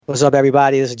What's up,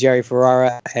 everybody? This is Jerry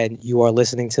Ferrara, and you are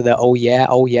listening to the Oh Yeah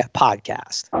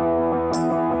podcast.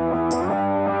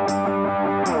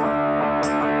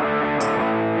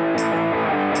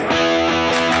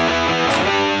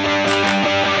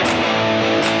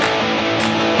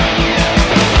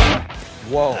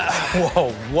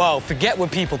 Whoa. Forget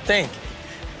what people think.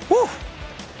 Woo!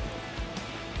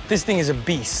 This thing is a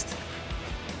beast.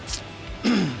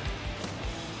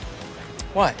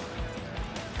 What?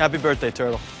 Happy birthday,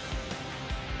 Turtle.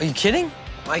 Are you kidding?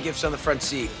 My gift's on the front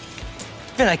seat.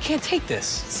 Vin, I can't take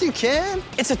this. Yes, you can.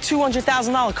 It's a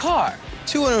 $200,000 car.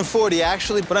 240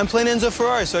 actually, but I'm playing Enzo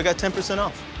Ferrari, so I got 10%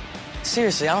 off.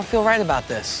 Seriously, I don't feel right about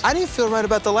this. I didn't feel right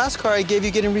about the last car I gave you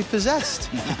getting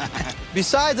repossessed.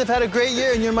 Besides, I've had a great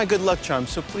year and you're my good luck charm,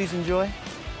 so please enjoy.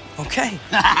 Okay.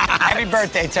 Happy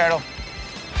birthday, Turtle.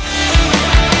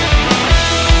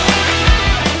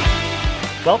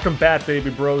 Welcome back, baby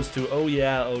bros, to Oh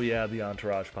Yeah, the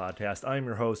Entourage podcast. I'm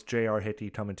your host, J.R. Hitty,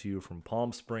 coming to you from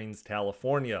Palm Springs,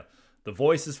 California. The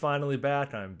voice is finally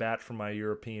back. I'm back from my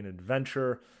European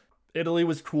adventure. Italy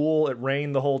was cool. It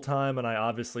rained the whole time, and I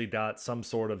obviously got some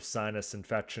sort of sinus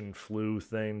infection, flu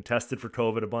thing. Tested for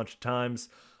COVID a bunch of times.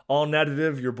 All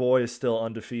negative. Your boy is still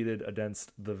undefeated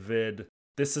against the vid.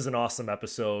 This is an awesome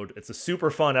episode. It's a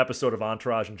super fun episode of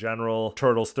Entourage in general.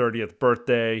 Turtle's 30th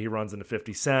birthday. He runs into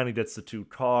 50 Cent. He gets the two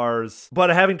cars. But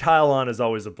having Kyle on is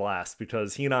always a blast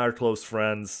because he and I are close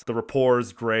friends. The rapport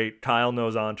is great. Kyle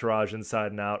knows Entourage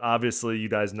inside and out. Obviously, you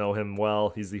guys know him well.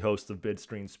 He's the host of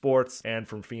Bidstream Sports and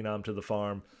From Phenom to the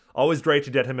Farm. Always great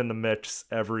to get him in the mix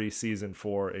every season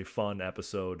for a fun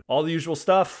episode. All the usual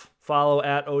stuff. Follow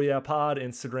at Oh Yeah Pod,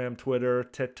 Instagram, Twitter,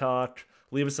 TikTok.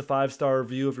 Leave us a 5-star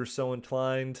review if you're so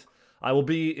inclined. I will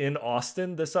be in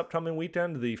Austin this upcoming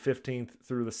weekend, the 15th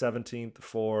through the 17th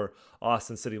for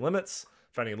Austin City Limits.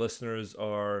 If any listeners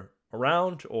are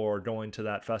around or going to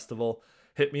that festival,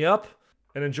 hit me up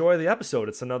and enjoy the episode.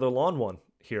 It's another long one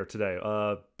here today.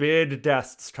 Big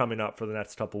guests coming up for the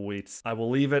next couple weeks. I will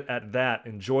leave it at that.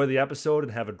 Enjoy the episode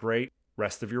and have a great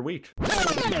rest of your week.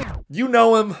 You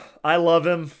know him. I love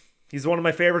him. He's one of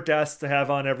my favorite guests to have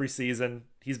on every season.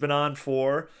 He's been on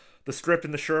for The Script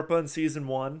and the Sherpa in Season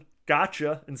 1,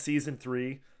 Gotcha in Season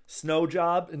 3, Snow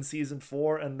Job in Season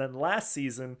 4, and then last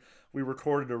season we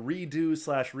recorded a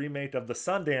redo/remake of The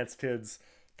Sundance Kids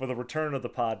for the return of the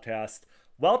podcast.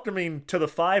 Welcoming to the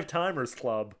Five Timers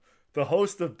Club, the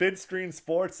host of Bidstream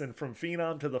Sports and From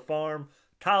Phenom to the Farm,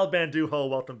 Kyle Banduho.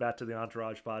 Welcome back to the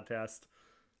Entourage podcast.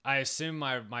 I assume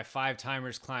my Five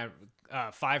Timers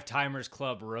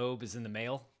Club robe is in the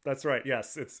mail. That's right.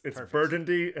 Yes, it's Perfect.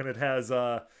 burgundy and it has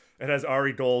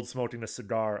Ari Gold smoking a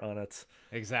cigar on it.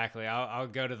 Exactly. I'll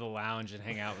go to the lounge and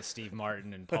hang out with Steve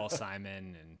Martin and Paul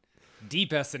Simon and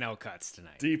deep SNL cuts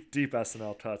tonight. Deep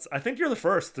SNL cuts. I think you're the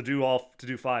first to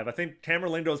do five. I think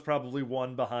Tamerlingo is probably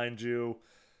one behind you,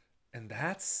 and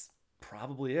that's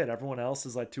probably it. Everyone else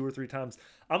is like 2 or 3 times.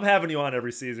 I'm having you on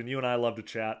every season. You and I love to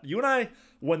chat. You and I,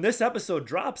 when this episode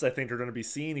drops, I think are going to be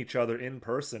seeing each other in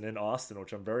person in Austin,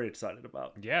 which I'm very excited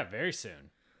about. Yeah, very soon.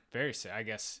 Very soon. I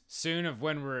guess soonish of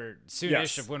when we're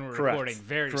Correct. recording.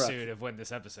 Very Correct. soon of when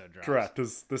this episode drops. Correct.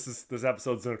 This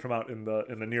episode's going to come out in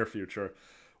the near future.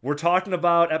 We're talking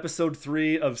about episode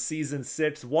 3 of season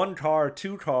 6. 1 car,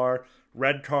 2 car,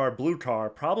 red car, blue car.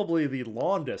 Probably the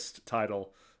longest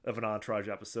title of an Entourage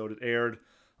episode. It aired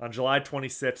on July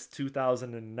 26,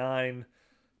 2009.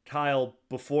 Kyle,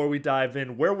 before we dive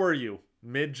in, where were you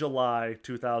mid-July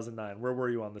 2009? Where were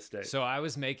you on this date? So I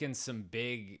was making some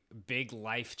big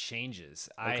life changes.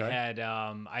 Okay.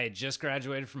 I had just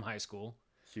graduated from high school.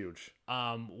 Huge.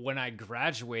 When I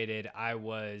graduated, I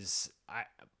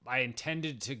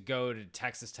intended to go to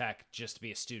Texas Tech just to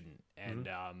be a student and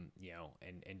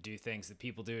and do things that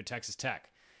people do at Texas Tech.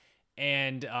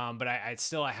 And but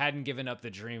I hadn't given up the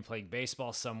dream playing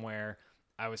baseball somewhere.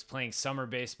 I was playing summer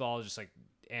baseball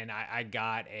and I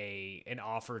got an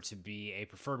offer to be a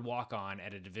preferred walk-on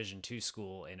at a Division II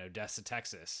school in Odessa,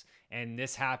 Texas. And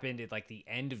this happened at like the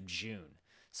end of June.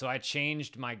 So I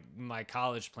changed my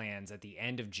college plans at the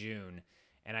end of June,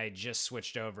 and I just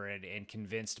switched over and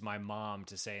convinced my mom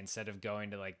to say, instead of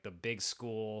going to like the big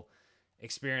school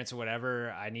experience or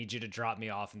whatever, I need you to drop me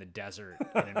off in the desert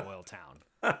in an oil town.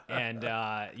 And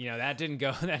that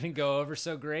didn't go over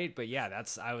so great, but yeah,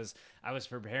 I was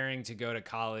preparing to go to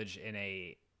college in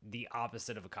the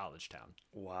opposite of a college town.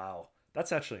 Wow.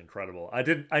 That's actually incredible.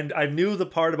 I knew the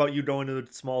part about you going to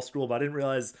a small school, but I didn't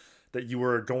realize that you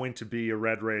were going to be a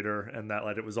Red Raider and that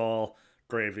like it was all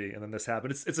gravy, and then this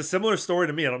happened. It's a similar story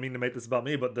to me. I don't mean to make this about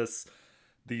me, but this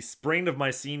The spring of my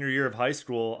senior year of high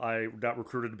school, I got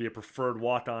recruited to be a preferred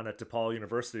walk-on at DePaul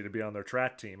University to be on their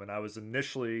track team. And I was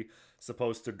initially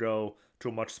supposed to go to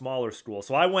a much smaller school.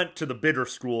 So I went to the bigger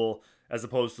school as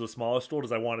opposed to the smaller school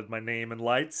because I wanted my name and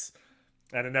lights.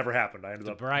 And it never happened. I ended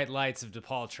up bright lights of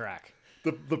DePaul track.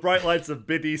 The bright lights of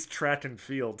Bid East track and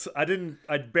field.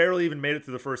 I barely even made it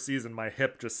through the first season. My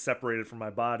hip just separated from my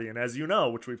body. And as you know,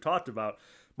 which we've talked about,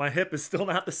 my hip is still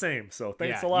not the same. So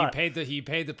thanks a lot. You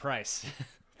paid the price.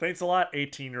 Thanks a lot,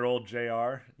 18-year-old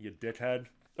JR, you dickhead.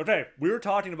 Okay, we were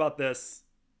talking about this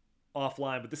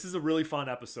offline, but this is a really fun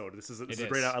episode. This is a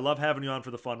great. I love having you on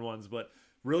for the fun ones, but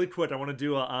really quick, I want to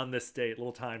do a on this date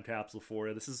little time capsule for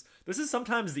you. This is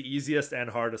sometimes the easiest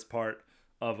and hardest part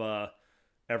of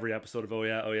every episode of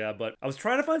Oh Yeah. But I was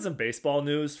trying to find some baseball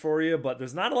news for you, but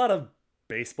there's not a lot of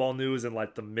baseball news in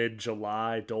like the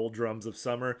mid-July doldrums of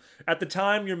summer. At the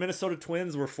time, your Minnesota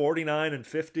Twins were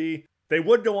 49-50. They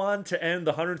would go on to end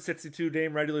the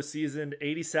 162-game regular season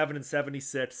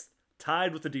 87-76,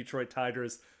 tied with the Detroit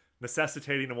Tigers,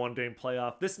 necessitating a one-game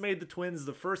playoff. This made the Twins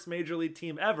the first major league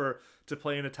team ever to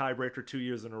play in a tiebreaker 2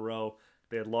 years in a row.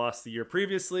 They had lost the year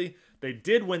previously. They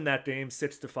did win that game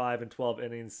 6-5 in 12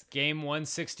 innings. Game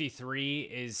 163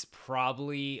 is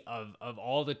probably of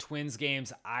all the Twins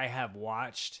games I have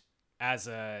watched as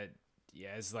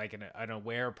like an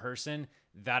aware person.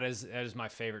 That is my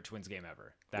favorite Twins game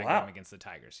ever. That game against the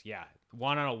Tigers. Yeah.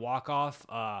 Won on a walk-off.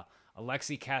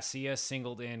 Alexi Casilla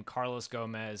singled in Carlos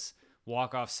Gomez.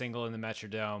 Walk-off single in the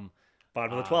Metrodome.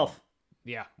 Bottom of the 12th.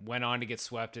 Yeah, went on to get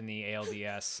swept in the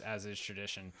ALDS as is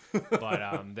tradition, but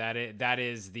that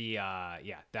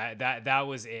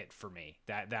was it for me.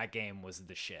 That game was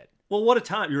the shit. Well, what a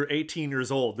time! You're 18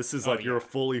 years old. This is you're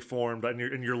fully formed,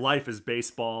 and your life is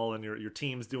baseball, and your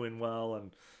team's doing well,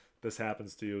 and this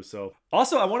happens to you. So,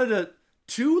 also, I wanted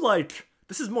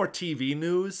this is more TV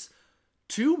news.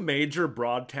 2 major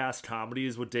broadcast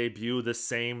comedies would debut the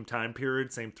same time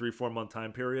period, same 3-4 month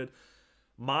time period.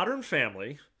 Modern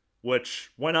Family,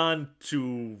 which went on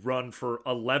to run for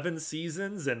 11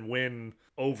 seasons and win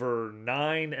over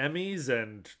 9 Emmys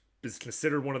and is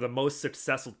considered one of the most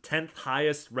successful 10th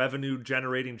highest revenue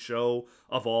generating show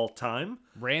of all time.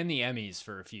 Ran the Emmys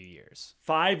for a few years.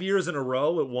 5 years in a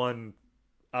row it won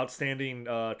Outstanding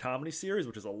Comedy Series,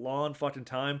 which is a long fucking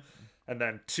time. And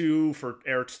then 2 for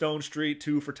Eric Stone Street,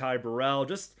 2 for Ty Burrell,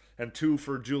 and 2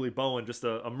 for Julie Bowen, just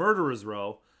a murderer's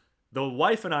row. The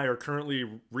wife and I are currently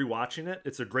rewatching it.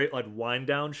 It's a great wind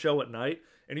down show at night,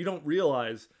 and you don't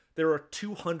realize there are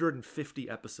 250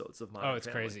 episodes of Modern Family. Oh, it's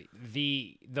crazy.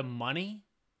 The money,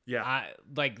 yeah,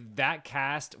 that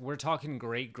cast. We're talking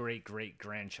great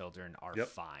grandchildren are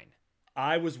fine.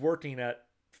 I was working at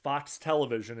Fox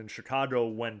Television in Chicago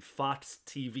when Fox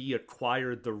TV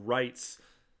acquired the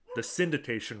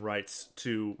syndication rights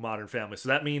to Modern Family. So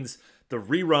that means the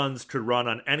reruns could run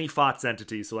on any Fox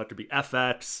entity. So that could be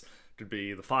FX, could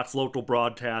be the Fox local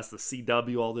broadcast, the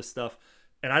CW, all this stuff.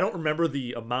 And I don't remember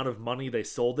the amount of money they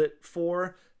sold it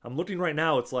for. I'm looking right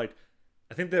now. It's I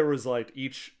think there was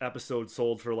each episode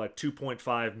sold for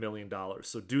 $2.5 million.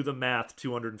 So do the math,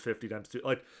 250 times 2.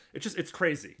 It's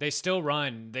crazy. They still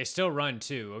run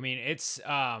too. I mean, it's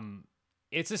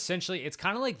essentially, it's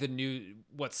kind of like the new,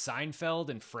 Seinfeld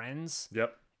and Friends.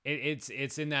 Yep.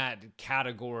 It's in that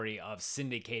category of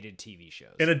syndicated TV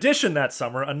shows. In addition, that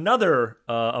summer, another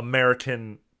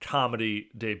American comedy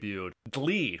debuted.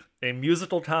 Glee, a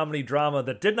musical comedy drama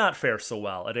that did not fare so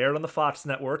well. It aired on the Fox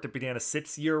network. It began a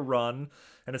 6-year run,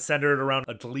 and it centered around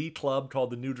a Glee club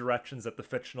called the New Directions at the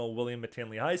fictional William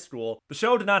McKinley High School. The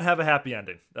show did not have a happy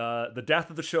ending. The death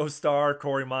of the show's star,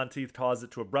 Corey Monteith, caused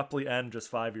it to abruptly end just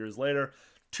 5 years later.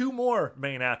 2 more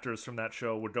main actors from that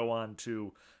show would go on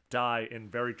to die in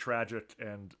very tragic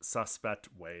and suspect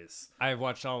ways. I've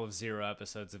watched all of 0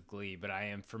 episodes of Glee, but I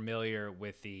am familiar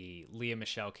with the Leah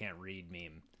Michelle can't read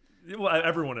meme. Well,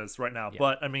 everyone is right now. Yeah.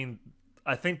 But, I mean,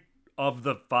 I think of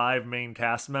the 5 main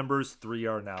cast members, 3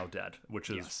 are now dead, which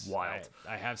is wild.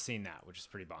 I have seen that, which is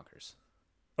pretty bonkers.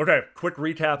 Okay, quick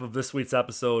recap of this week's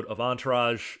episode of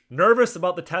Entourage. Nervous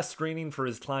about the test screening for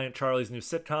his client Charlie's new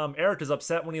sitcom, Eric is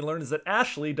upset when he learns that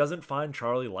Ashley doesn't find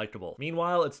Charlie likable.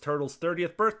 Meanwhile, it's Turtle's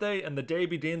 30th birthday, and the day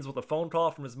begins with a phone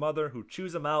call from his mother who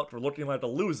chews him out for looking like a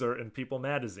loser in People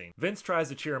magazine. Vince tries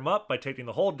to cheer him up by taking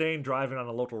the whole day driving on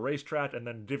a local racetrack and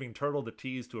then giving Turtle the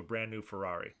keys to a brand new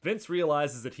Ferrari. Vince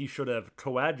realizes that he should have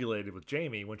coagulated with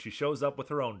Jamie when she shows up with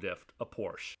her own gift, a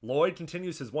Porsche. Lloyd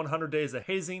continues his 100 days of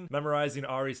hazing, memorizing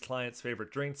Ari's Ari's clients'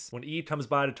 favorite drinks. When E comes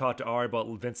by to talk to Ari about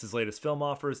Vince's latest film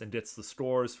offers and gets the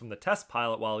scores from the test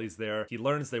pilot while he's there, he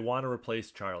learns they want to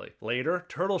replace Charlie. Later,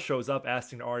 Turtle shows up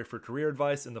asking Ari for career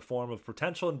advice in the form of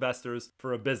potential investors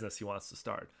for a business he wants to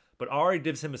start. But Ari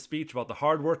gives him a speech about the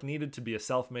hard work needed to be a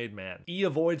self-made man. E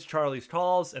avoids Charlie's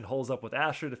calls and holds up with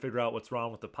Asher to figure out what's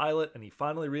wrong with the pilot, and he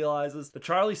finally realizes that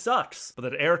Charlie sucks, but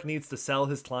that Eric needs to sell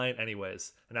his client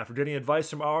anyways. And after getting advice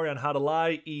from Ari on how to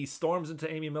lie, E storms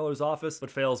into Amy Miller's office,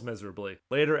 but fails miserably.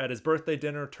 Later, at his birthday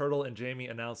dinner, Turtle and Jamie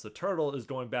announce that Turtle is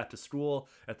going back to school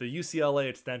at the UCLA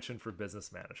Extension for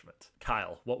Business Management.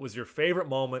 Kyle, what was your favorite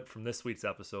moment from this week's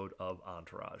episode of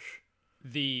Entourage?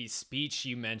 The speech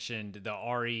you mentioned, the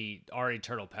Ari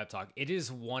Turtle pep talk, it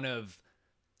is one of,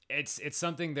 it's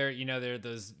something there, there are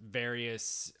those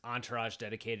various Entourage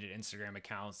dedicated Instagram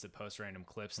accounts that post random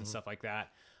clips and stuff like that.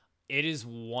 It is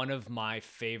one of my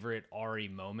favorite Ari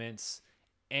moments,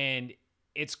 and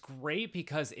it's great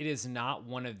because it is not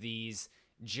one of these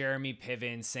Jeremy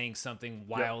Piven saying something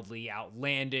wildly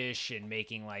outlandish and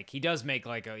making he does make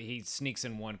he sneaks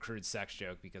in one crude sex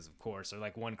joke because of course, or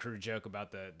one crude joke about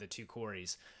the two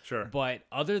Coreys. Sure. But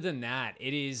other than that,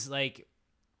 it is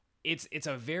it's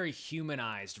a very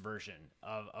humanized version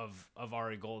of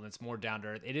Ari Gold, and it's more down to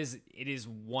earth. It is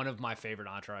one of my favorite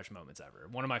Entourage moments ever.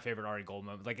 One of my favorite Ari Gold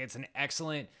moments.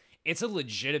 It's a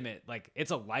legitimate, it's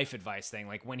a life advice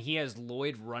thing. When he has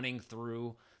Lloyd running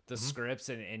through the scripts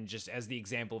and just as the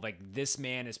example of this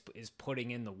man is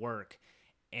putting in the work,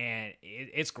 and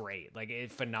it's great.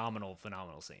 Phenomenal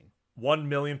scene.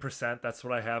 1,000,000%. That's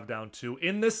what I have down to.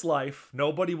 In this life,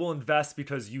 nobody will invest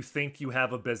because you think you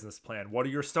have a business plan. What are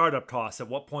your startup costs? At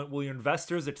what point will your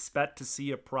investors expect to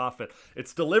see a profit?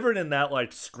 It's delivered in that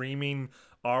screaming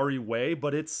Ari way,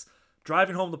 but it's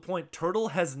driving home the point. Turtle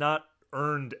has not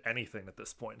earned anything at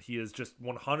this point. He is just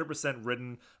 100%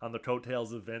 ridden on the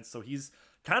coattails of Vince. So he's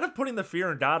kind of putting the fear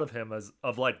and doubt of him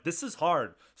this is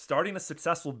hard. Starting a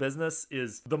successful business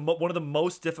is one of the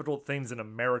most difficult things an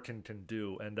American can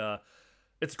do. And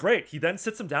it's great. He then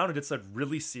sits him down and gets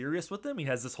really serious with him. He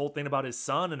has this whole thing about his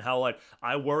son and how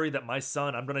I worry that my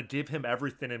son, I'm going to give him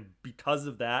everything, and because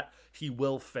of that, he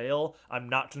will fail. I'm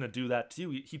not going to do that to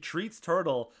you. He treats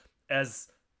Turtle as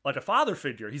a father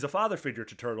figure. He's a father figure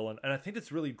to Turtle, and I think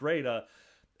it's really great.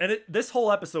 This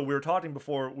whole episode, we were talking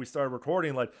before we started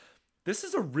recording, this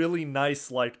is a really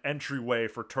nice entryway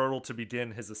for Turtle to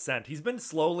begin his ascent. He's been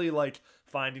slowly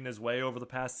finding his way over the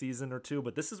past season or two,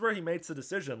 but this is where he makes a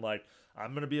decision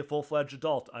I'm going to be a full-fledged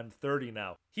adult. I'm 30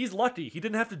 now. He's lucky. He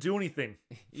didn't have to do anything.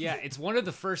 Yeah, it's one of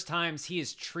the first times he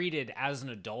is treated as an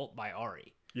adult by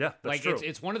Ari. Yeah, that's true.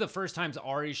 It's one of the first times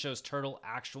Ari shows Turtle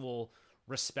actual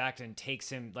respect and takes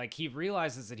him, he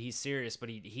realizes that he's serious, but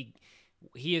he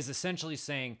is essentially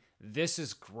saying, this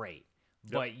is great.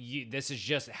 But this is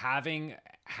just having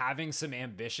some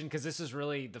ambition, because this is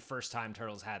really the first time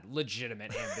Turtle's had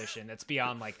legitimate ambition that's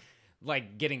beyond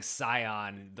getting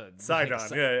Saigon,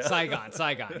 Saigon,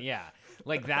 yeah,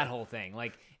 that whole thing.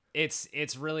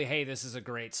 It's really, hey, this is a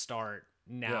great start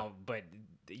now, but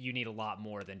you need a lot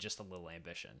more than just a little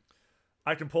ambition.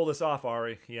 I can pull this off,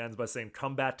 Ari. He ends by saying,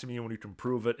 come back to me when you can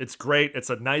prove it. It's great. It's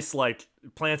a nice,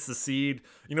 plants the seed.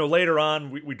 Later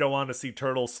on, we go on to see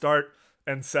Turtle start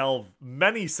and sell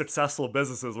many successful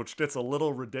businesses, which gets a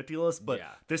little ridiculous, but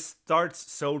this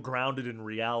starts so grounded in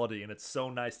reality, and it's so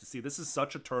nice to see. This is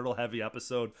such a Turtle-heavy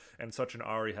episode and such an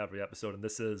Ari-heavy episode, and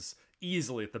this is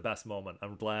easily the best moment.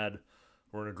 I'm glad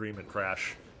we're in agreement,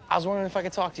 Crash. I was wondering if I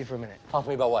could talk to you for a minute. Talk to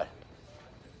me about what?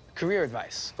 Career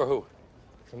advice. For who?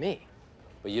 For me.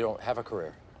 But you don't have a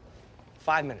career.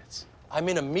 5 minutes. I'm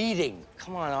in a meeting.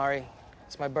 Come on, Ari.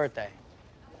 It's my birthday.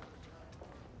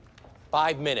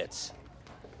 5 minutes.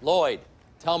 Lloyd,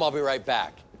 tell him I'll be right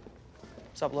back.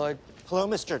 What's up, Lloyd? Hello,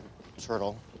 Mr.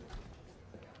 Turtle.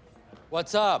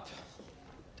 What's up?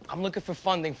 I'm looking for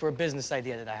funding for a business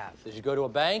idea that I have. Did you go to a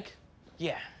bank?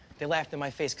 Yeah. They laughed in my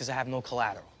face because I have no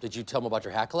collateral. Did you tell them about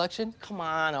your hat collection? Come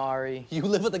on, Ari. You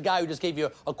live with a guy who just gave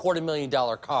you a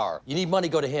 $250,000 car. You need money,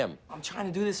 go to him. I'm trying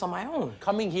to do this on my own.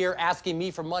 Coming here asking me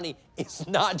for money is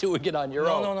not doing it on your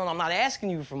own. No, I'm not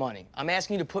asking you for money. I'm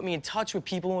asking you to put me in touch with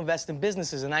people who invest in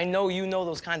businesses, and I know you know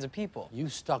those kinds of people. You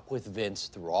stuck with Vince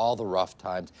through all the rough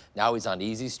times. Now he's on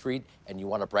Easy Street, and you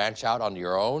want to branch out on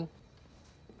your own?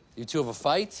 You two have a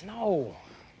fight? No.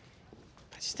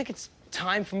 I just think it's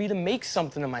time for me to make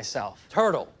something of myself.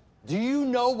 Turtle, do you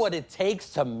know what it takes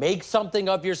to make something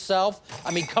of yourself?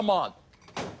 I mean, come on.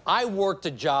 I worked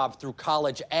a job through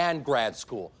college and grad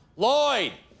school.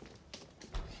 Lloyd!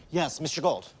 Yes, Mr.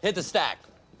 Gold. Hit the stack.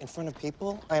 In front of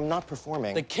people, I am not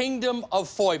performing. The Kingdom of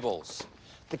Foibles.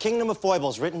 The Kingdom of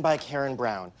Foibles, written by Karen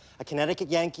Brown. A Connecticut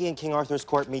Yankee in King Arthur's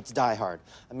court meets Die Hard.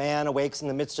 A man awakes in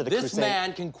the midst of the This crusade.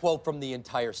 man can quote from the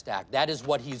entire stack. That is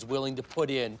what he's willing to put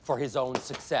in for his own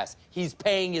success. He's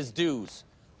paying his dues.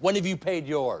 When have you paid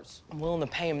yours? I'm willing to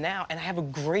pay him now, and I have a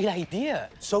great idea.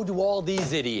 So do all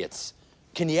these idiots.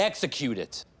 Can you execute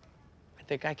it? I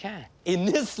think I can. In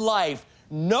this life,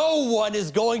 no one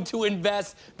is going to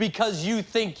invest because you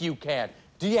think you can.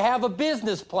 Do you have a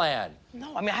business plan?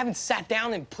 No, I mean, I haven't sat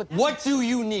down and put... What do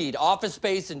you need? Office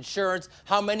space, insurance,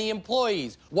 how many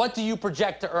employees? What do you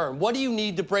project to earn? What do you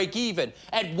need to break even?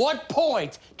 At what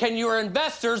point can your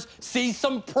investors see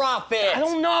some profit? I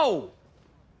don't know.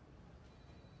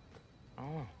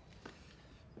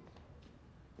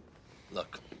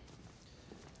 Look,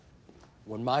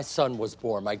 when my son was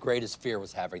born, my greatest fear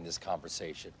was having this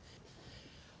conversation.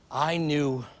 I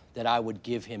knew that I would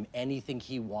give him anything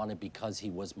he wanted because he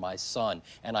was my son,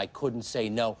 and I couldn't say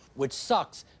no, which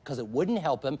sucks, because it wouldn't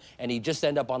help him, and he'd just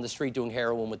end up on the street doing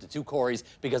heroin with the two Corys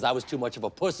because I was too much of a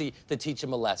pussy to teach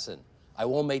him a lesson. I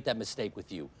won't make that mistake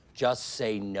with you. Just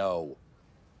say no.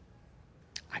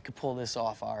 I could pull this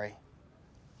off, Ari.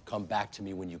 Come back to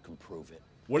me when you can prove it.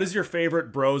 What is your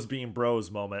favorite bros being bros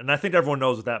moment? And I think everyone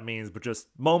knows what that means, but just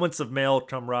moments of male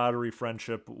camaraderie,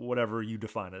 friendship, whatever you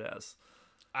define it as.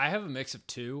 I have a mix of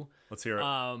two. Let's hear it.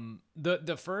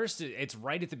 The first, it's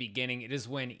right at the beginning. It is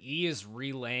when E is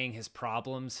relaying his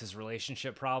problems, his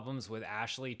relationship problems with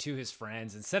Ashley to his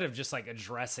friends, instead of just like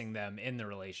addressing them in the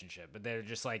relationship. But they're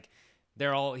just like,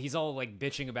 he's all like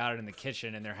bitching about it in the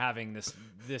kitchen, and they're having this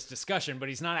discussion, but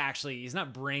he's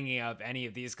not bringing up any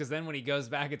of these, because then when he goes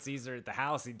back and sees her at the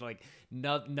house, he'd like,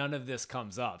 none of this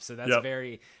comes up. So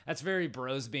that's very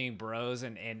bros being bros,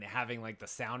 and having like the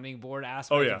sounding board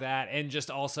aspect of that, and just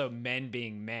also men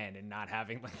being men and not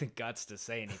having like the guts to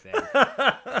say anything.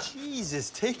 Jesus,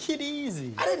 take it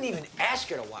easy. I didn't even ask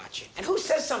her to watch it. And who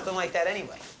says something like that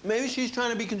anyway? Maybe she's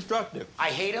trying to be constructive. I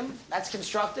hate him? That's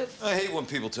constructive? I hate when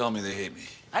people tell me they hate me.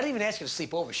 I didn't even ask her to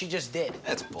sleep over. She just did.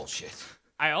 That's bullshit.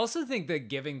 I also think that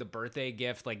giving the birthday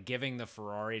gift, like giving the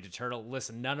Ferrari to Turtle,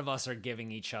 listen, none of us are giving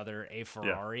each other a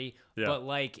Ferrari, but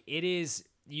like it is,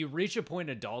 you reach a point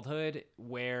in adulthood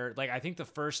where, like, I think the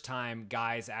first time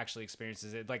guys actually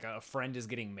experiences it, like a friend is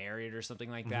getting married or something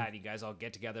like that, you guys all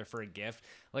get together for a gift,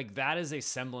 like that is a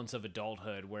semblance of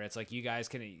adulthood where it's like you guys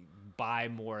can buy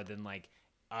more than like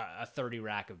a 30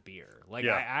 rack of beer. Like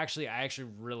I actually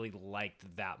really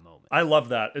liked that moment. I love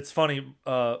that. It's funny.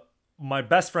 My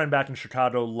best friend back in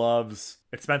Chicago loves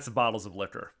expensive bottles of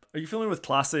liquor. Are you familiar with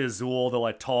Clase Azul, the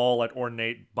like tall, like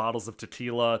ornate bottles of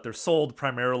tequila? They're sold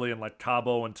primarily in like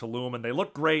Cabo and Tulum, and they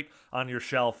look great on your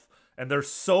shelf. And they're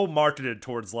so marketed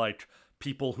towards like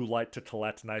people who like to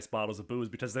collect nice bottles of booze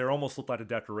because they almost look like a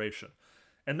decoration.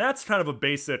 And that's kind of a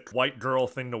basic white girl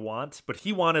thing to want, but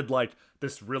he wanted like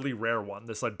this really rare one,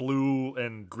 this like blue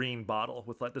and green bottle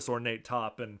with like this ornate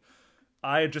top. And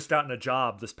I had just gotten a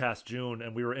job this past June,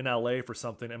 and we were in LA for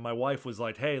something, and my wife was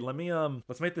like, hey,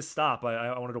 let's make this stop.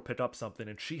 I want to go pick up something.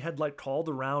 And she had like called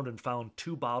around and found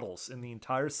 2 bottles in the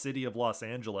entire city of Los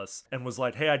Angeles and was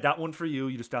like, hey, I got one for you.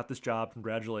 You just got this job.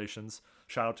 Congratulations.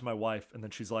 Shout out to my wife. And then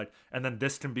she's like, and then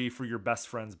this can be for your best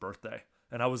friend's birthday.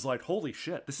 And I was like, holy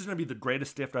shit, this is going to be the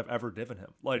greatest gift I've ever given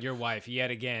him. Like, your wife,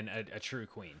 yet again, a true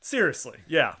queen. Seriously,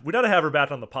 yeah. We got to have her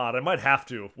back on the pod. I might have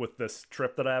to with this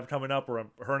trip that I have coming up where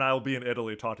her and I will be in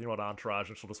Italy talking about Entourage,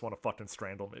 and she'll just want to fucking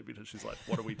strangle me because she's like,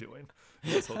 what are we doing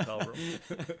in this hotel room?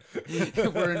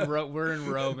 we're in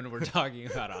Rome, and we're talking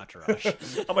about Entourage.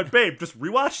 I'm like, babe, just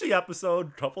rewatch the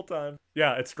episode a couple times.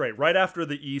 Yeah, it's great. Right after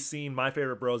the E scene, my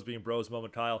favorite bros being bros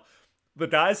moment, Kyle. The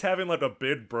guy's having like a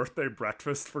big birthday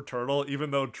breakfast for Turtle,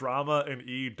 even though Drama and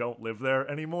E don't live there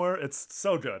anymore. It's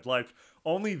so good. Like,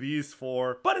 only these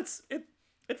 4, but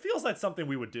it feels like something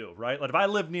we would do, right? Like if I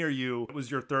lived near you, it was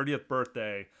your 30th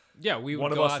birthday. Yeah, we would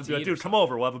one of go us out would to be like, eat dude, come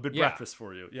over. We'll have a big breakfast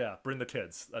for you. Yeah, bring the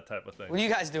kids, that type of thing. What are you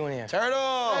guys doing here?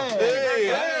 Turtle!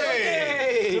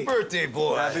 Hey! It's your birthday,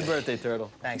 boy. Happy birthday,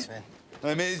 Turtle. Thanks, man.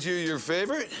 I made you your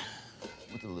favorite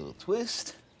with a little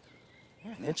twist.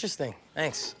 Interesting.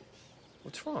 Thanks.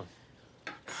 What's wrong?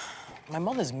 My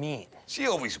mother's mean. She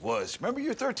always was. Remember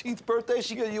your 13th birthday?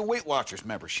 She got you a Weight Watchers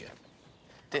membership.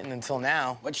 Didn't until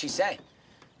now. What'd she say?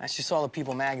 I just saw the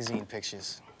People magazine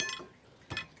pictures.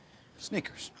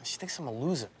 Sneakers. She thinks I'm a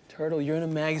loser. Turtle, you're in a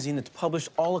magazine that's published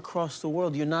all across the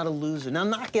world. You're not a loser. Now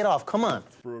knock it off. Come on.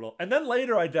 It's brutal. And then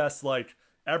later, I guess, like,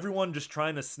 everyone just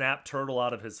trying to snap Turtle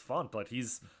out of his funk. Like,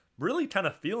 he's really kind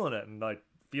of feeling it and, like,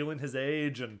 feeling his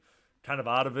age and kind of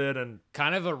out of it, and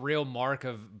kind of a real mark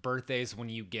of birthdays when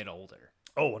you get older.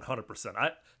 Oh,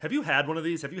 100%. Have you had one of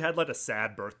these? Have you had like a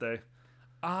sad birthday?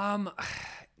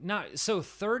 not so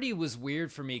 30 was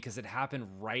weird for me because it happened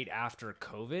right after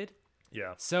COVID.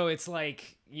 Yeah. So it's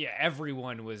like, yeah,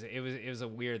 everyone was. It was a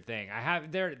weird thing.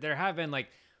 There have been like,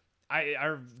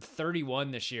 our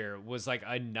 31 this year was like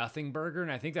a nothing burger,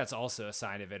 and I think that's also a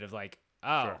sign of it of like,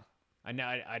 oh, Sure.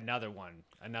 another one.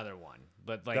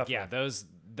 But like, Definitely. yeah, those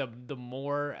the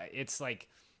more it's like.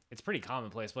 It's pretty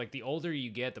commonplace, but like the older you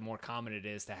get, the more common it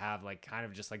is to have like kind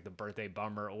of just like the birthday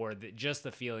bummer or just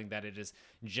the feeling that it is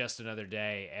just another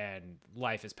day and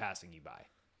life is passing you by.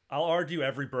 I'll argue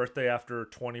every birthday after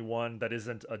 21 that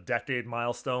isn't a decade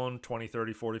milestone, 20,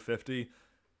 30, 40, 50.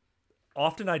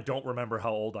 Often I don't remember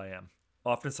how old I am.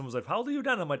 Often someone's like, how old are you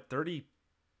then? I'm like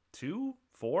 32,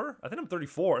 4? I think I'm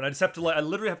 34. And I just have to I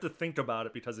literally have to think about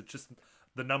it because it's just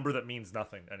the number that means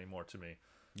nothing anymore to me.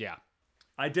 Yeah.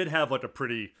 I did have like a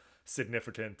pretty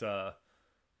significant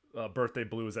birthday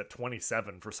blues at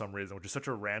 27 for some reason, which is such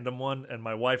a random one. And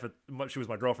my wife, she was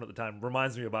my girlfriend at the time,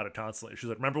 reminds me about it constantly. She's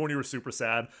like, remember when you were super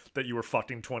sad that you were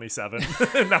fucking 27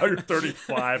 and now you're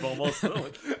 35 almost?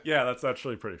 Yeah, that's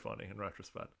actually pretty funny in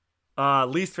retrospect.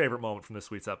 Least favorite moment from this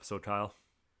week's episode, Kyle?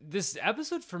 This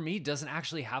episode for me doesn't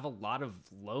actually have a lot of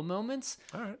low moments.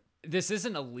 All right. This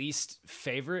isn't a least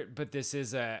favorite, but this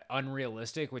is a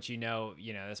unrealistic, which you know,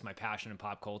 that's my passion in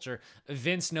pop culture.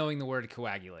 Vince knowing the word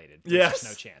coagulated. Yes.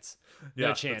 No chance. Yeah,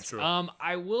 No chance. that's true.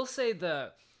 I will say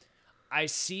I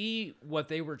see what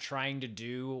they were trying to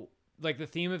do. Like the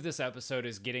theme of this episode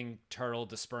is getting Turtle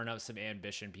to spurn up some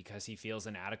ambition because he feels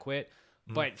inadequate.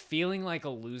 But feeling like a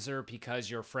loser because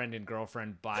your friend and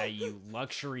girlfriend buy you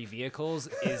luxury vehicles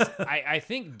is, I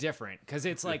think, different. Because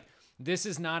it's like, this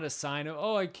is not a sign of,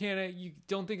 oh, I can't, you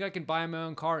don't think I can buy my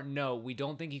own car? No, we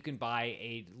don't think you can buy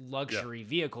a luxury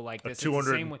vehicle like this. A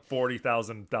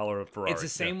 $240,000 Ferrari. It's the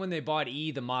same when they bought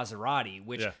the Maserati,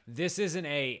 which this isn't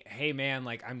a, hey man,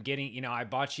 like I'm getting, I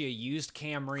bought you a used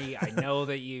Camry. I know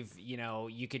that you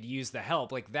could use the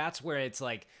help. Like that's where it's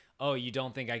like, oh, you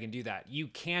don't think I can do that? You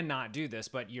cannot do this,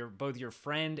 but both your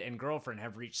friend and girlfriend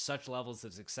have reached such levels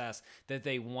of success that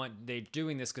they're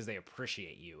doing this because they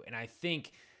appreciate you. And I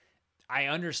think I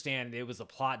understand it was a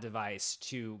plot device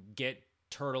to get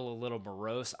Turtle a little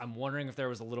morose. I'm wondering if there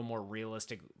was a little more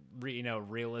realistic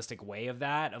way of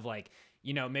that, of like,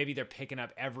 maybe they're picking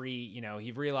up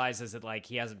he realizes that like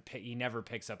he never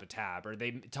picks up a tab, or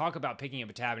they talk about picking up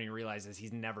a tab and he realizes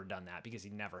he's never done that because he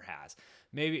never has.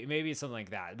 Maybe it's something like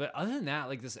that. But other than that,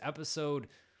 like this episode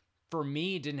for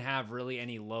me didn't have really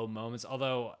any low moments,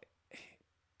 although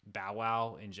Bow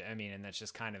Wow and that's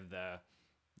just kind of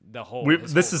the whole.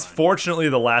 This is fortunately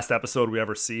the last episode we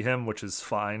ever see him, which is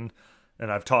fine.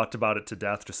 And I've talked about it to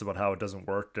death, just about how it doesn't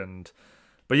work.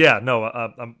 But yeah, no,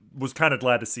 I was kind of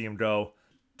glad to see him go.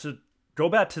 To go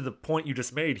back to the point you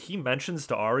just made, he mentions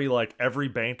to Ari, like, every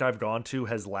bank I've gone to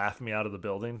has laughed me out of the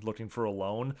building looking for a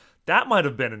loan. That might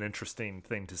have been an interesting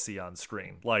thing to see on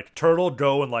screen. Like, Turtle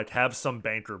go and, like, have some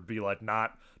banker be, like,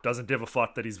 doesn't give a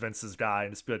fuck that he's Vince's guy,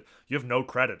 and just be like, you have no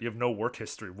credit, you have no work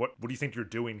history, what do you think you're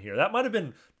doing here? That might have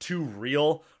been too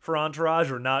real for Entourage,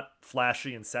 or not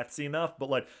flashy and sexy enough, but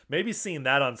like maybe seeing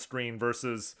that on screen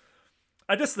versus,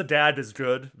 I guess the dad is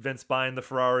good, Vince buying the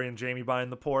Ferrari and Jamie buying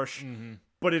the Porsche,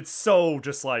 but it's so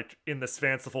just like in this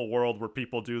fanciful world where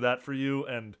people do that for you,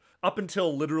 and up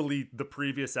until literally the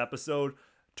previous episode,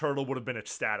 Turtle would have been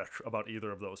ecstatic about either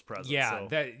of those presents.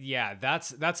 Yeah,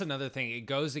 that's another thing. It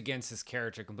goes against his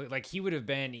character completely. Like he would have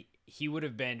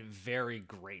been very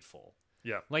grateful.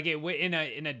 Yeah, like it in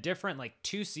a different, like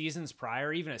 2 seasons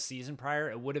prior, even a season prior,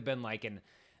 it would have been like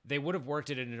they would have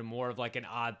worked it into more of like an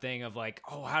odd thing of like,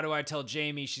 oh, how do I tell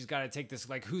Jamie she's got to take this?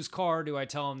 Like, whose car do I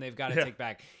tell him they've got to take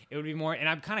back? It would be more, and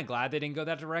I'm kind of glad they didn't go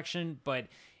that direction. But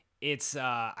it's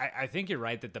I think you're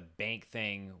right that the bank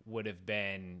thing would have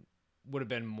been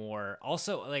more.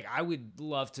 Also, like, I would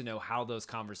love to know how those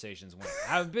conversations went.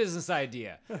 I have a business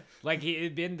idea. Like,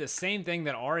 it'd been the same thing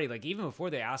that Ari, like, even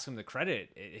before they asked him the credit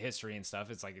history and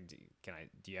stuff, it's like,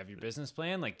 do you have your business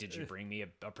plan? Like, did you bring me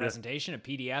a presentation, a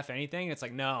PDF, anything? It's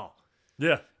like, no.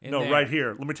 Yeah. In no, there. right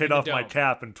here. Let me take off my dome.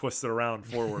 cap and twist it around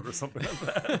forward or something like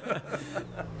that.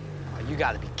 Oh, you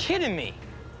gotta be kidding me.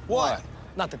 What?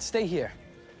 Nothing, stay here.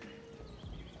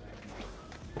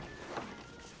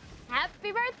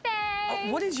 Happy birthday!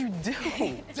 Oh, what did you do?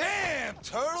 Damn,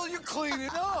 Turtle, you cleaned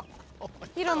it up.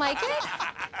 You don't like it?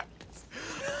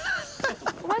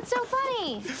 What's so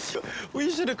funny?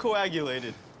 We should have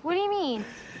coagulated. What do you mean?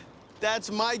 That's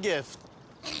my gift.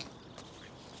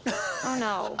 Oh,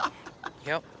 no.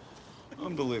 Yep.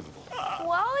 Unbelievable.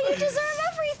 Well, you deserve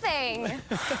everything.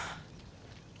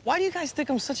 Why do you guys think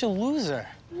I'm such a loser?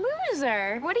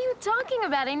 Loser? What are you talking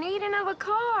about? I knew you didn't have a I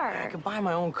car. could buy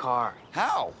my own car.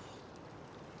 How?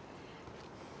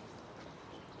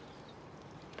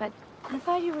 I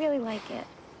thought you'd really like it.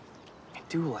 I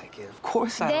do like it. Of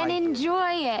course I Then like it.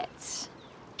 enjoy it.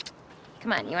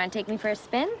 Come on, you want to take me for a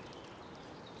spin?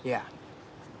 Yeah.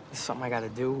 There's something I gotta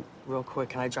do real quick.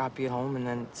 Can I drop you at home and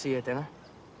then see you at dinner?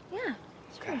 Yeah,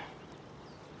 sure. Okay.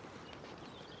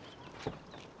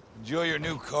 Enjoy your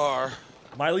new car.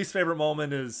 My least favorite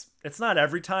moment is, it's not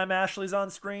every time Ashley's on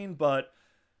screen, but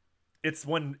it's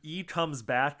when E comes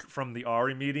back from the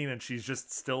Ari meeting and she's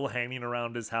just still hanging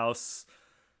around his house,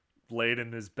 laid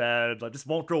in his bed, like just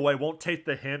won't go away, won't take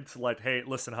the hint, like, hey,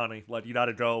 listen, honey, like you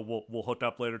gotta go, we'll hook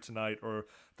up later tonight or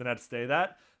the next day.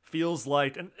 That feels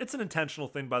like, and it's an intentional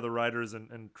thing by the writers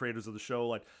and creators of the show,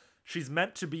 like she's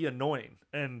meant to be annoying,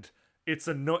 and it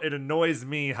annoys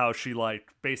me how she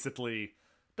like basically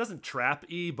doesn't trap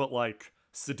E, but like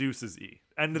seduces E.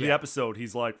 End of the episode,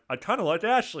 he's like, I kind of like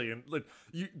Ashley, and like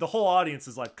the whole audience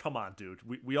is like, come on, dude,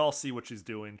 we all see what she's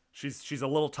doing. She's a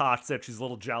little toxic, she's a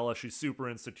little jealous, she's super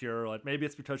insecure. Like maybe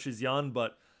it's because she's young,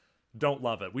 but don't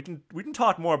love it. We can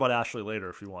talk more about Ashley later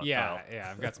if you want. Yeah, Kyle. yeah,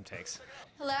 I've got some takes.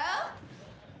 Hello?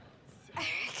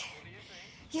 Eric,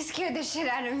 you scared the shit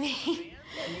out of me.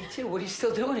 Yeah, me too. What are you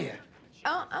still doing here?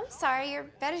 Oh, I'm sorry. Your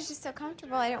bed is just so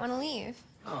comfortable. I didn't want to leave.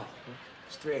 Oh,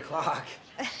 it's 3 o'clock.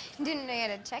 Didn't know you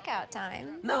had a checkout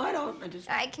time. No, I don't.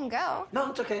 I can go.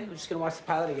 No, it's okay. I'm just gonna watch the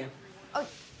pilot again. Oh,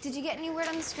 did you get any word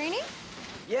on the screening?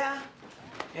 Yeah.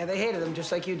 Yeah, they hated him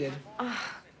just like you did.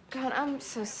 Oh, God, I'm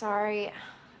so sorry.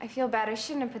 I feel bad. I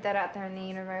shouldn't have put that out there in the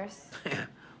universe.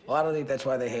 Well, I don't think that's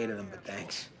why they hated him, but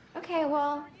thanks. Okay,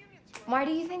 well, why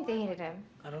do you think they hated him?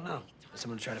 I don't know.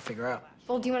 Someone to try to figure out.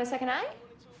 Well, do you want a second eye?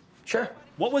 Sure.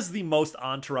 What was the most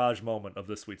Entourage moment of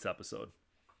this week's episode?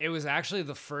 It was actually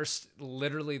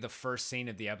literally the first scene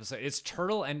of the episode. It's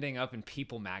Turtle ending up in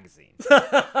People magazine.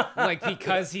 Like,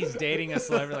 because he's dating a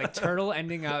celebrity, like Turtle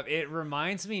ending up, it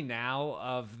reminds me now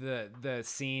of the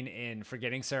scene in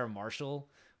Forgetting Sarah Marshall,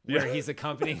 where he's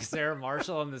accompanying Sarah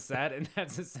Marshall on the set, and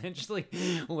that's essentially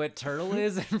what Turtle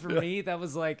is. And for me, that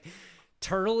was like,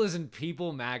 Turtle is in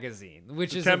People magazine,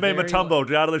 which is Kembe Mutombo,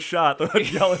 get out of the shot. They're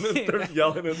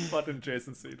yelling at fucking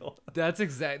Jason Segel. That's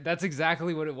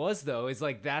exactly what it was, though. It's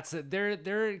like there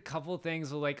are a couple of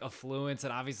things with like affluence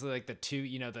and obviously like the two,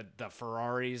 the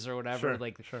Ferraris or whatever,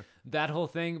 that whole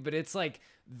thing. But it's like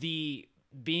the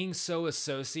being so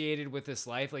associated with this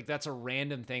life, like that's a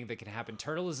random thing that can happen.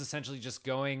 Turtle is essentially just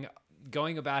going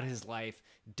about his life,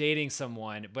 dating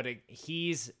someone, but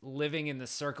he's living in the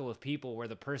circle of people where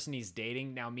the person he's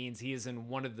dating now means he is in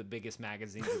one of the biggest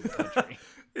magazines in the country.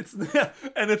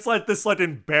 It's like this like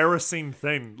embarrassing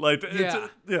thing. Like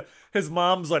his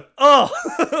mom's like, oh,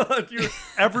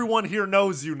 everyone here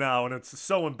knows you now, and it's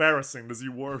so embarrassing because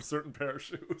you wore a certain pair of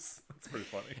shoes. That's pretty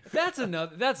funny.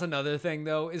 That's another thing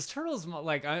though. Is Turtle's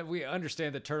like we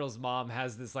understand that Turtle's mom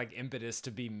has this like impetus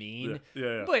to be mean.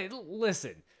 Yeah. But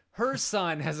listen. Her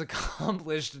son has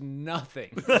accomplished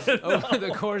nothing over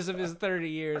the course of his 30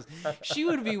 years. She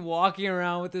would be walking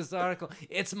around with this article.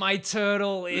 It's my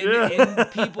turtle in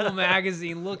People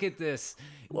magazine. Look at this.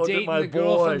 Dating the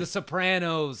girl from The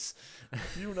Sopranos.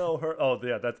 You know her. Oh,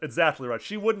 yeah, that's exactly right.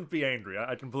 She wouldn't be angry.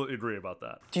 I completely agree about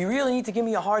that. Do you really need to give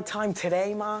me a hard time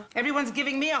today, Ma? Everyone's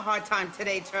giving me a hard time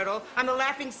today, Turtle. I'm the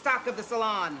laughing stock of the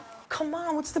salon. Come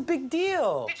on, what's the big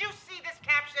deal? Did you see this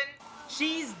caption?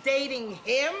 She's dating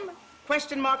him?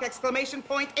 Question mark, exclamation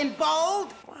point, in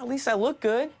bold? Well, at least I look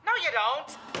good. No, you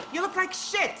don't. You look like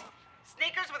shit.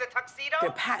 Sneakers with a tuxedo?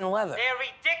 They're patent leather. They're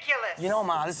ridiculous. You know,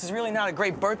 Ma, this is really not a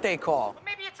great birthday call. Well,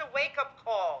 maybe it's a wake-up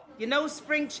call. You're no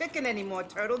spring chicken anymore,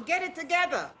 Turtle. Get it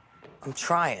together. I'm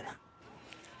trying.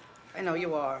 I know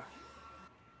you are.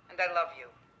 And I love you.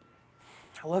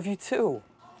 I love you, too.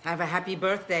 Have a happy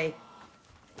birthday.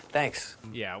 Thanks.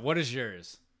 Yeah, what is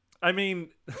yours? I mean...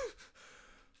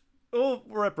 Oh,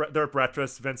 they're at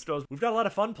breakfast. Vince goes, we've got a lot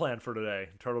of fun planned for today.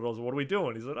 Turtle goes, what are we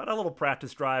doing? He's like, I got a little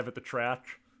practice drive at the track.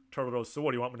 Turtle goes, so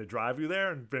what, do you want me to drive you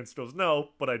there? And Vince goes,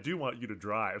 no, but I do want you to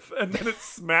drive. And then it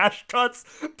smash cuts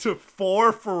to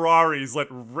 4 Ferraris, like,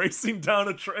 racing down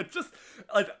a track. Just,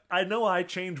 like, I know I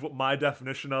change what my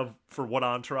definition of for what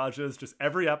Entourage is. Just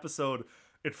every episode,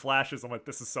 it flashes. I'm like,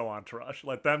 this is so Entourage.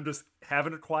 Like, them just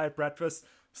having a quiet breakfast,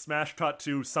 smash cut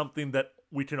to something that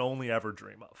we can only ever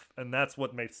dream of. And that's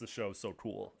what makes the show so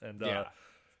cool. And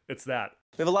it's that.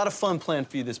 We have a lot of fun planned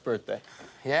for you this birthday.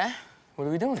 Yeah? What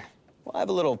are we doing? Well, I have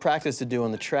a little practice to do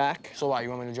on the track. So what, you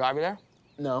want me to drive you there?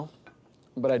 No,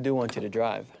 but I do want you to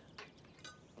drive.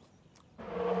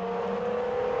 You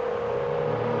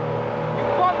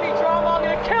want me, drama? I'm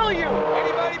gonna kill you!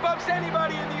 Anybody bumps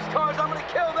anybody in these cars, I'm gonna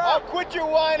kill them! Oh, quit your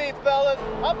whining, fellas.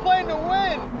 I'm playing to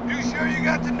win. You sure you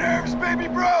got the nerves, baby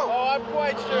bro? Oh, I'm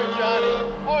quite sure,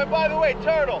 Johnny. Oh, and by the way,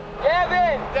 Turtle.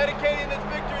 Kevin! Dedicating this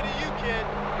victory to you, kid.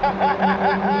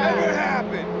 Never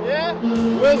happened. Yeah?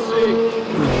 We'll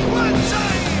see.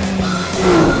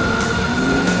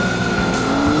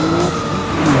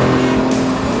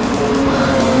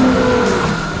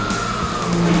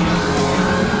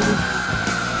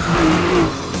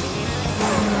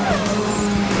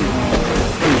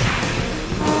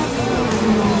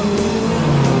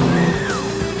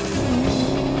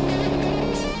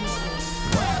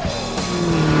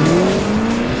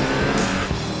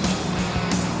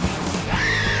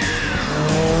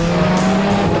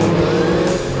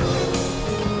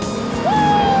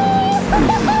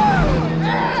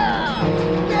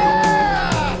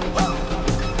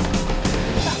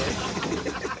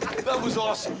 That was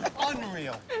awesome.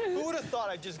 Unreal. Who would have thought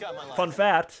I just got my life? Fun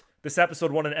fact, this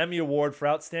episode won an Emmy Award for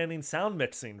Outstanding Sound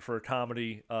Mixing for a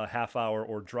comedy, half hour,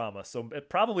 or drama. So it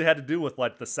probably had to do with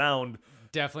like the sound.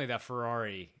 Definitely that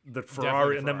Ferrari. The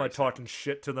Ferrari, and them like talking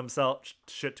shit to themselves,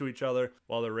 shit to each other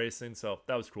while they're racing. So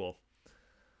that was cool.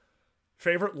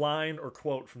 Favorite line or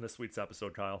quote from this week's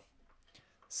episode, Kyle?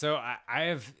 So I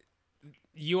have.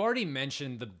 You already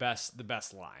mentioned the best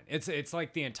line. It's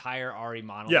like the entire Ari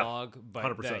monologue, but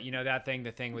 100%.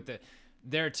 the thing with the.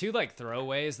 There are two like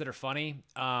throwaways that are funny.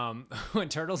 When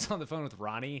Turtle's on the phone with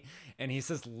Ronnie and he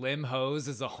says "limb hose"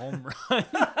 is a home run,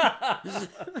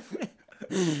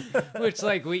 which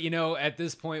like at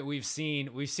this point we've seen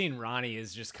Ronnie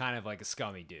is just kind of like a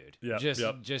scummy dude. Yeah,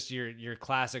 just your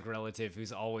classic relative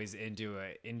who's always into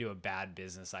a bad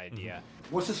business idea.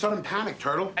 What's the sudden panic,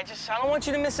 Turtle? I don't want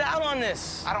you to miss out on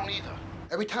this. I don't either.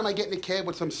 Every time I get in a cab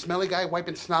with some smelly guy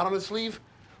wiping snot on his sleeve,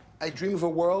 I dream of a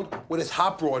world where this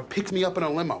hot broad picks me up in a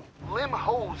limo. Limb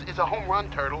hose is a home run,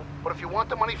 Turtle. But if you want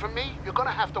the money from me, you're gonna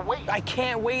have to wait. I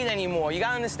can't wait anymore. You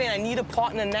gotta understand, I need a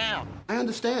partner now. I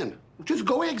understand. Just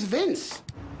go ask Vince.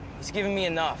 He's giving me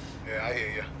enough. Yeah, I hear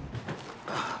you.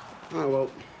 Oh,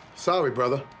 well, sorry,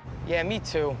 brother. Yeah, me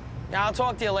too. Yeah, I'll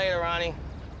talk to you later, Ronnie.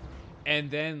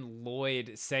 And then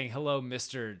Lloyd saying, "Hello,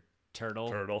 Mr.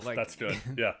 Turtle." Like, that's good.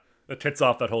 Yeah. It hits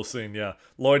off that whole scene, yeah.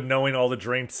 Lloyd knowing all the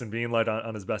drinks and being like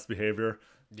on his best behavior.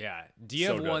 Yeah. Do you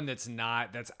have one that's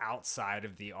outside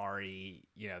of the Ari,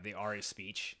 the Ari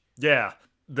speech? Yeah.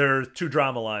 There's two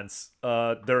drama lines.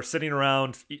 They're sitting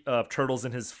around, Turtle's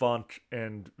in his funk,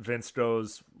 and Vince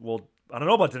goes, well, I don't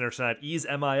know about dinner tonight. He's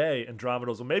MIA. And Drama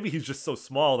goes, well, maybe he's just so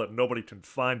small that nobody can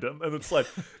find him. And it's like,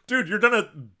 dude, you're going to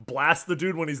blast the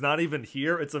dude when he's not even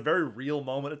here? It's a very real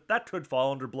moment. That could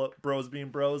fall under bros being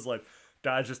bros. Like,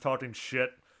 guys just talking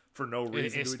shit for no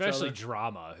reason especially to each other.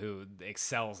 Drama, who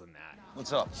excels in that.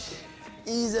 What's up?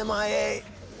 He's MIA.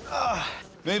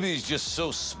 Maybe he's just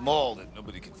so small that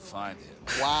nobody can find him.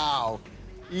 Wow.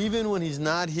 Even when he's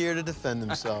not here to defend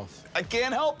himself. I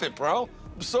can't help it, bro.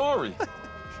 I'm sorry.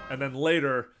 And then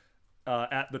later,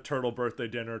 at the Turtle birthday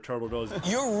dinner, Turtle goes,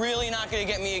 You're really not gonna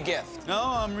get me a gift. No,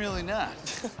 I'm really not.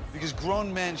 Because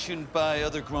grown men shouldn't buy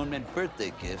other grown men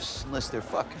birthday gifts unless they're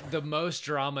fucking. The most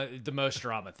drama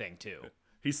thing too.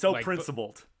 He's so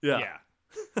principled. Yeah.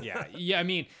 I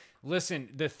mean, listen,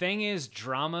 the thing is,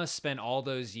 Drama spent all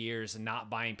those years not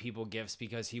buying people gifts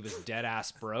because he was dead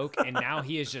ass broke, and now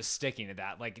he is just sticking to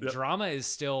that. Like, Drama is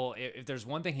still, if there's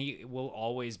one thing he will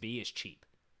always be, is cheap.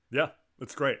 Yeah,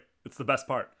 it's great. It's the best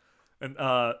part.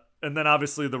 And then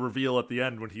obviously the reveal at the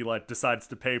end when he like decides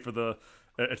to pay for the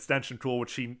extension tool,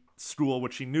 which he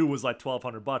knew was like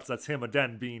 $1,200. That's him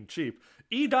again being cheap.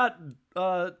 He got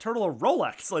Turtle a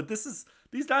Rolex. Like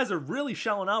these guys are really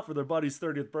shelling out for their buddy's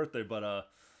 30th birthday, but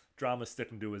Drama's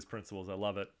sticking to his principles. I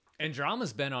love it. And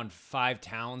Drama's been on 5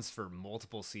 Towns for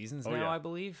multiple seasons now, I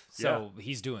believe. So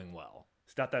he's doing well.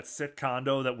 He's got that sick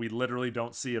condo that we literally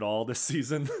don't see at all this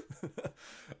season.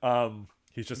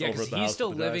 He's just over at the house. He's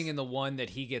still living in the one that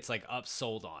he gets like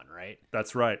upsold on, right?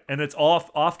 That's right. And it's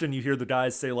often you hear the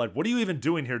guys say like, "What are you even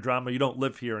doing here, Drama? You don't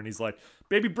live here." And he's like,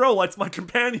 "Baby bro likes my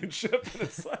companionship." And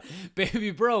it's like,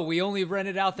 "Baby bro, we only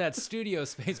rented out that studio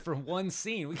space for one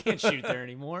scene. We can't shoot there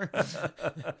anymore."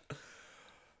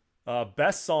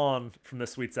 Best song from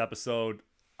this week's episode.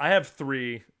 I have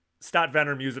 3. Scott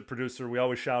Venner, music producer. We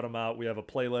always shout him out. We have a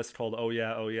playlist called Oh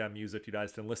Yeah Music. You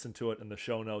guys can listen to it in the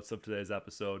show notes of today's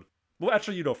episode. Well,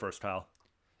 actually, you go first, Kyle.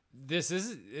 This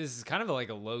is kind of like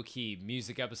a low-key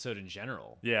music episode in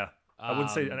general. Yeah. I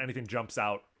wouldn't say anything jumps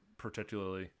out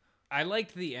particularly. I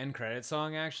liked the end credit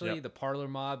song, actually. Yep. The Parlor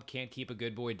Mob, Can't Keep a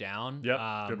Good Boy Down.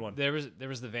 Yep, good one. There was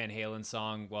the Van Halen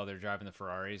song while they're driving the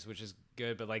Ferraris, which is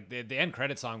good. But like the end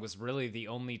credit song was really the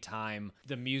only time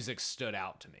the music stood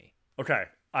out to me. Okay.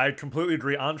 I completely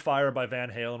agree. On Fire by Van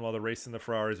Halen while they're racing the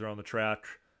Ferraris around the track.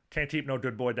 Can't Keep No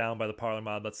Good Boy Down by the Parlor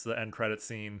Mob. That's the end credit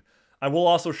scene. I will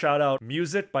also shout out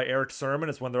Music by Eric Sermon.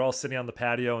 It's when they're all sitting on the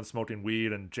patio and smoking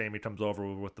weed and Jamie comes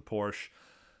over with the Porsche.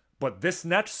 But this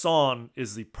next song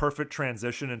is the perfect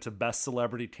transition into Best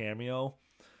Celebrity Cameo.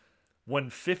 When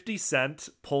 50 Cent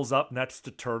pulls up next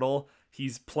to Turtle,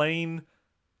 he's playing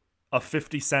a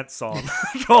 50 Cent song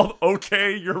called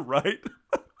Okay, You're Right.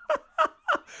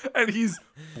 And he's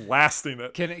blasting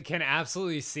it. Can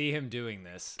absolutely see him doing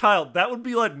this. Kyle, that would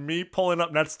be like me pulling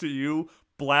up next to you,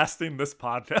 blasting this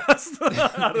podcast.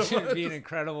 It should be an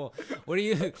incredible.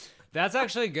 That's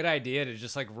actually a good idea to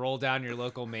just like roll down your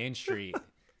local main street.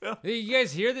 Yeah. You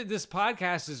guys hear that this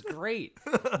podcast is great.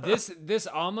 This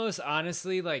almost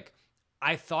honestly, like,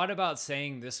 I thought about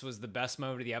saying this was the best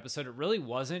moment of the episode. It really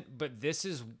wasn't, but this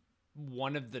is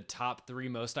one of the top 3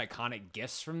 most iconic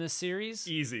gifs from this series.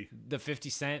 Easy. The 50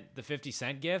 Cent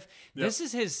gif. Yep.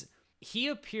 This is he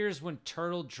appears when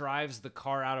Turtle drives the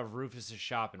car out of Rufus's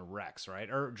shop and wrecks, right?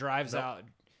 Or drives out.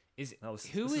 This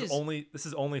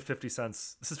is only 50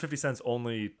 Cent's. This is 50 Cent's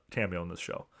only cameo in this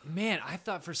show. Man, I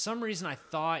thought for some reason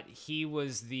he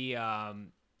was the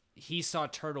he saw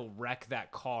Turtle wreck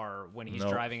that car when he's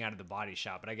driving out of the body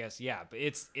shop. But I guess but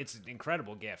it's an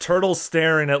incredible gift. Turtle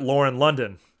staring at Lauren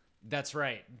London. That's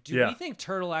right. Do we think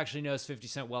Turtle actually knows 50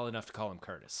 Cent well enough to call him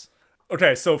Curtis?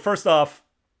 Okay, so first off,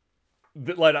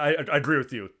 like I agree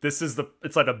with you.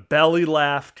 It's like a belly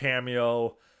laugh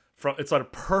cameo. It's like a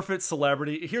perfect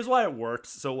celebrity. Here's why it works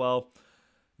so well.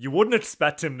 You wouldn't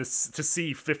expect him to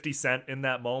see 50 Cent in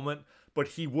that moment, but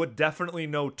he would definitely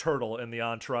know Turtle in the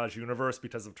Entourage universe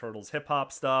because of Turtle's hip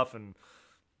hop stuff and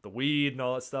the weed and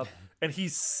all that stuff. And he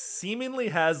seemingly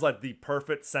has like the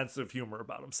perfect sense of humor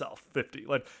about himself. 50,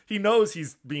 like he knows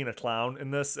he's being a clown in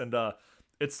this, and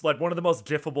it's like one of the most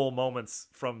gifable moments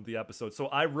from the episode. So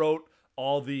I ranked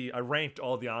all the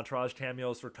Entourage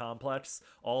cameos for Complex,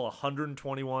 all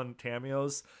 121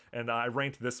 cameos, and I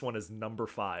ranked this one as number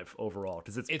 5 overall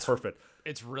because it's perfect.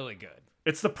 It's really good.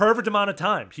 It's the perfect amount of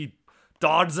time. He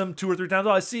dogs him 2 or 3 times.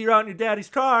 Oh, I see you're out in your daddy's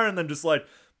car, and then just like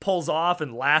pulls off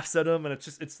and laughs at him, and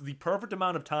it's the perfect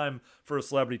amount of time for a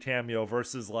celebrity cameo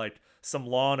versus like some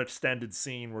long extended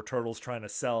scene where Turtle's trying to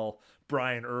sell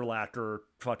Brian Urlacher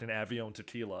fucking Avion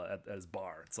tequila at his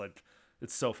bar. It's like,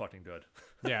 it's so fucking good.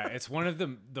 Yeah, it's one of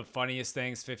the funniest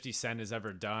things 50 Cent has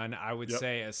ever done. I would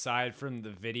say, aside from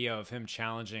the video of him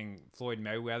challenging Floyd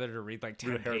Mayweather to read like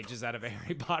 10 pages out of a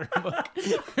Harry Potter book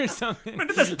or something. Man,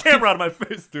 get this camera out of my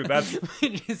face, dude. That's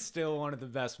it's still one of the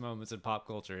best moments in pop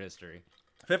culture history.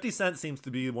 50 Cent seems to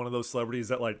be one of those celebrities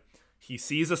that like he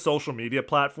sees a social media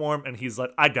platform and he's like,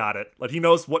 I got it. Like he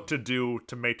knows what to do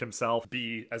to make himself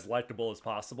be as likable as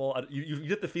possible. You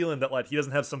get the feeling that like he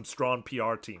doesn't have some strong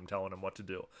PR team telling him what to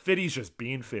do. Fitty's just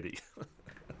being Fitty.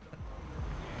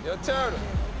 Yo, Turtle.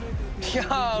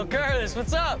 Yo, Curtis,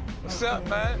 what's up? What's up,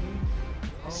 man?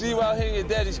 See you out here in your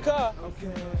daddy's car.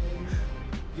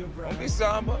 Don't be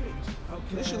somber.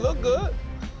 This should look good.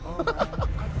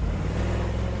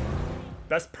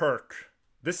 Best perk.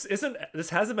 This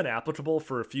hasn't been applicable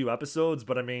for a few episodes,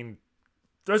 but I mean,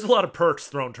 there's a lot of perks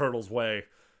thrown Turtle's way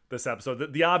this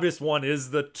episode. The obvious one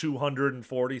is the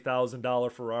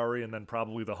 $240,000 Ferrari and then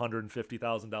probably the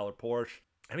 $150,000 Porsche.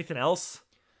 Anything else?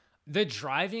 The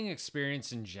driving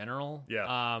experience in general.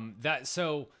 Yeah.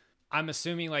 So I'm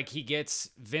assuming like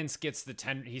Vince gets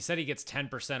he said he gets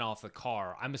 10% off the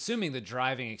car. I'm assuming the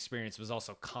driving experience was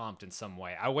also comped in some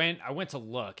way. I went to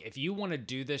look. If you want to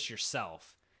do this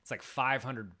yourself, it's like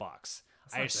 $500.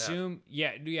 I assume,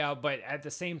 yeah, but at the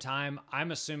same time,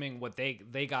 I'm assuming what they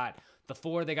got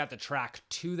they got the track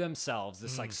to themselves,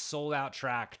 this like sold out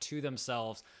track to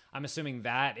themselves. I'm assuming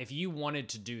that if you wanted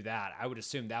to do that, I would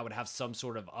assume that would have some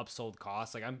sort of upsold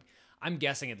cost. Like I'm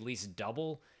guessing at least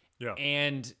double. Yeah.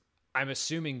 And I'm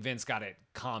assuming Vince got it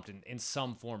comped in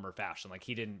some form or fashion. Like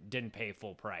he didn't pay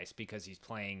full price because he's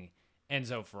playing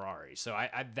Enzo Ferrari. So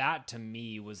I that to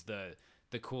me was the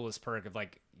coolest perk of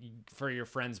like for your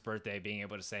friend's birthday being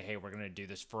able to say, hey, we're going to do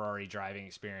this Ferrari driving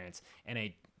experience in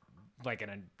an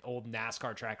old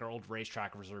NASCAR track or old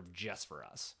racetrack reserved just for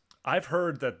us. I've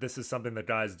heard that this is something that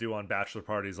guys do on bachelor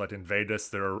parties, like in Vegas.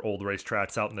 There are old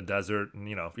racetracks out in the desert, and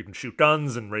you can shoot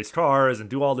guns and race cars and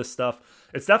do all this stuff.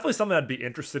 It's definitely something I'd be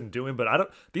interested in doing,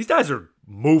 but these guys are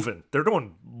moving. They're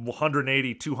doing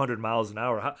 180, 200 miles an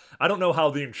hour. I don't know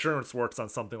how the insurance works on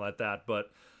something like that,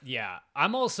 but yeah,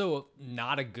 I'm also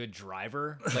not a good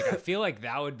driver. Like, I feel like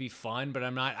that would be fun, but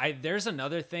I'm not. There's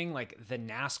another thing, like the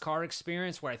NASCAR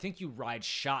experience, where I think you ride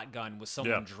shotgun with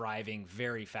someone driving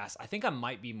very fast. I think I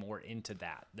might be more into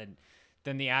that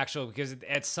than the actual, because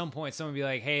at some point someone would be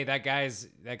like, hey, that guy's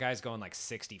going like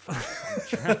 65 on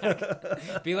the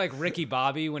track. Be like Ricky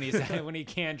Bobby when he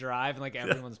can't drive and like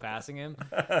everyone's passing him.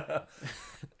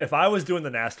 If I was doing the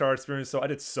NASCAR experience, so I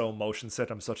did so motion sick,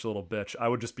 I'm such a little bitch. I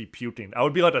would just be puking. I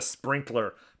would be like a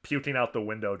sprinkler puking out the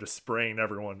window, just spraying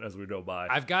everyone as we go by.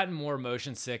 I've gotten more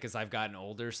motion sick as I've gotten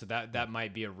older, so that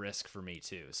might be a risk for me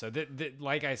too. So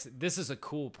like I said, this is a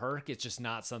cool perk. It's just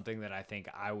not something that I think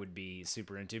I would be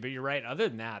super into. But you're right. Other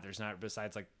than that, there's not,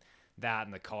 besides like that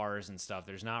and the cars and stuff,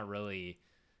 there's not really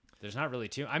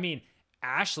too. I mean,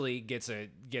 Ashley gets a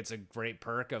great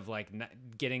perk of like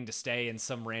getting to stay in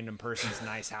some random person's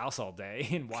nice house all day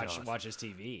and watch his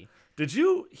TV. Did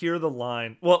you hear the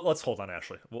line? Well, let's hold on,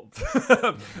 Ashley. Well,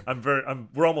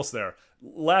 we're almost there.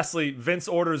 Lastly, Vince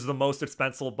orders the most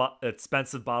expensive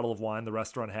bottle of wine the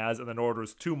restaurant has, and then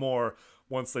orders 2 more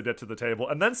once they get to the table,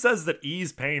 and then says that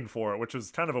E's paying for it, which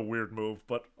is kind of a weird move,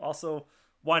 but also,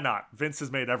 why not? Vince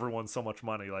has made everyone so much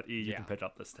money. Like, you can pick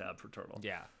up this tab for Turtle.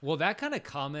 Yeah. Well, that kind of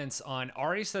comments on,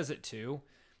 Ari says it too,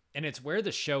 and it's where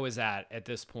the show is at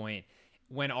this point,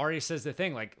 when Ari says the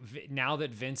thing, like, now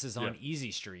that Vince is on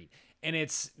Easy Street. And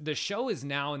the show is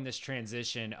now in this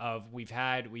transition of we've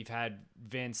had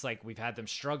Vince, like we've had them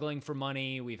struggling for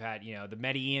money. We've had, the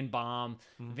Medellin bomb.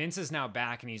 Mm-hmm. Vince is now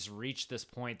back and he's reached this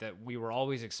point that we were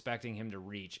always expecting him to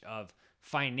reach of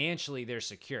financially they're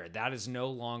secure. That is no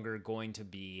longer going to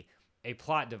be a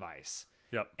plot device.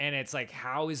 Yep. And it's like,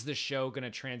 how is the show going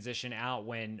to transition out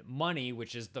when money,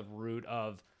 which is the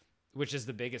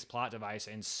biggest plot device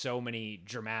in so many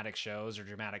dramatic shows or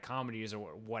dramatic comedies or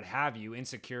what have you,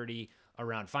 insecurity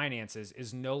around finances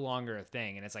is no longer a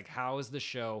thing. And it's like, how is the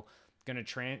show gonna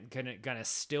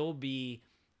still be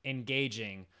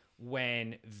engaging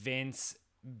when Vince,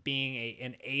 being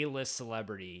an A-list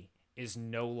celebrity, is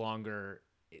no longer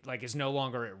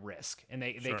at risk? And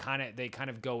they kind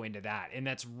of go into that, and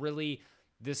that's really,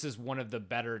 this is one of the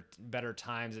better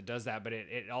times it does that. But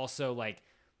it also, like,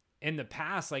 in the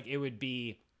past, like it would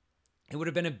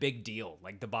have been a big deal,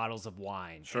 like the bottles of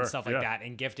wine and stuff like that,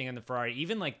 and gifting in the Ferrari,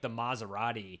 even like the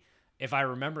Maserati, if I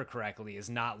remember correctly, is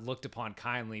not looked upon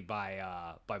kindly by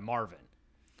Marvin.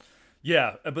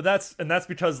 Yeah, but that's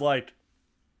because like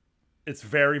it's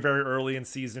very, very early in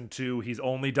season 2. He's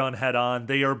only done Head On.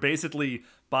 They are basically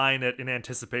buying it in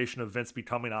anticipation of Vince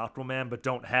becoming Aquaman, but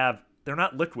they're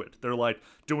not liquid. They're like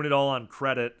doing it all on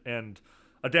credit. And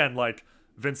again, like,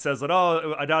 Vince says, like,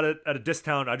 oh, I got it at a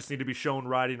discount. I just need to be shown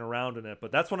riding around in it.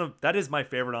 But that is my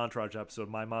favorite Entourage episode.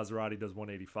 My Maserati does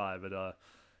 185.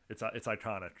 It's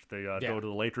iconic. They go to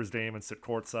the Lakers game and sit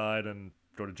courtside and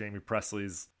go to Jamie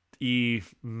Presley's. E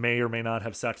may or may not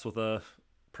have sex with a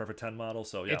Perfect 10 model.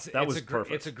 So yeah, that was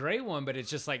perfect. It's a great one, but it's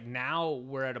just like now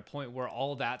we're at a point where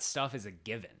all that stuff is a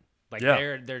given. Like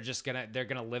they're just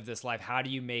gonna live this life. How do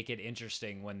you make it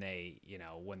interesting when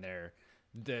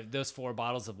those 4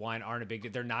 bottles of wine aren't a big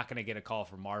deal? They're not going to get a call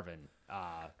from Marvin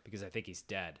because I think he's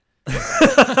dead.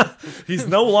 He's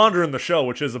no longer in the show,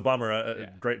 which is a bummer.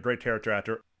 Great character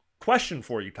actor. Question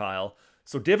for you, Kyle.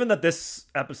 So given that this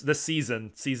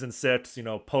season 6,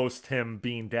 post him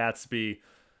being Gatsby,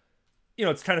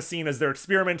 it's kind of seen as they're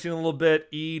experimenting a little bit.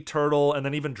 Turtle, and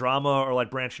then even Drama are like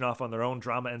branching off on their own.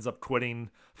 Drama ends up quitting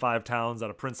 5 Towns out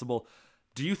of principle.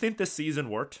 Do you think this season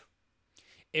worked?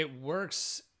 It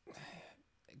works.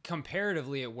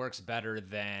 Comparatively, it works better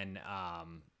than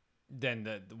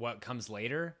what comes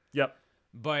later. Yep.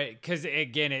 But because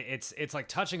again, it's like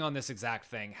touching on this exact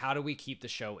thing. How do we keep the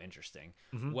show interesting?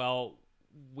 Mm-hmm. Well,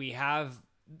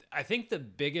 I think the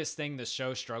biggest thing the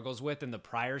show struggles with in the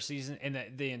prior season and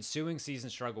the ensuing season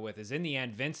struggle with is, in the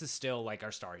end, Vince is still like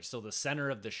our star. He's still the center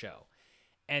of the show,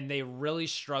 and they really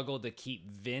struggle to keep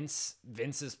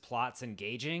Vince's plots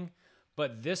engaging.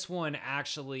 But this one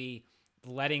actually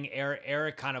letting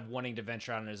Eric kind of wanting to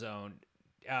venture out on his own.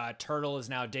 Turtle is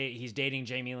now he's dating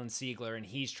Jamie Lynn Sigler, and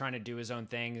he's trying to do his own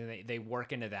thing, and they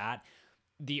work into that.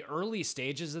 The early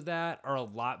stages of that are a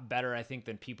lot better, I think,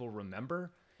 than people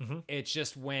remember. Mm-hmm. It's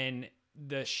just when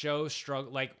the show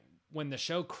when the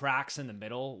show cracks in the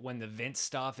middle, when the Vince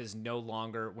stuff is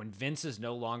when Vince is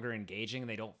no longer engaging, and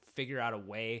they don't figure out a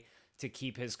way to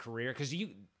keep his career. Because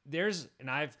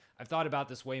I've thought about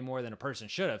this way more than a person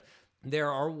should have.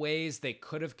 There are ways they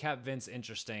could have kept Vince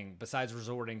interesting besides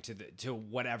resorting to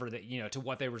whatever to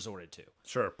what they resorted to.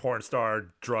 Sure, porn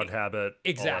star, drug habit,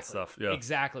 exactly, all that stuff. Yeah,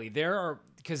 exactly. There are,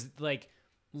 because like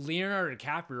Leonardo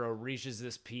DiCaprio reaches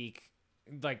this peak,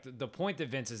 like the point that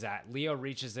Vince is at. Leo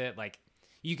reaches it, like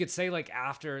you could say, like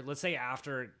after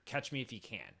Catch Me If You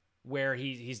Can, where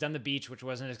he's done The Beach, which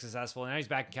wasn't as successful, and now he's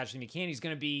back in Catch Me If You Can. He's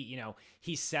gonna be,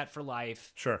 he's set for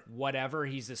life. Sure, whatever.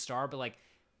 He's a star, but like,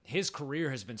 his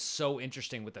career has been so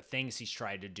interesting with the things he's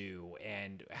tried to do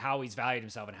and how he's valued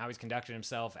himself and how he's conducted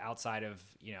himself outside of,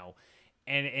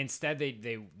 and instead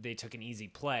they took an easy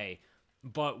play.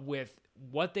 But with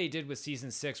what they did with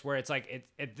season 6, where it's like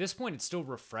at this point it's still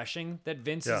refreshing that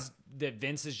Vince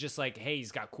is just like, hey,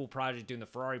 he's got cool project doing the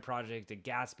Ferrari project, the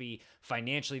Gatsby,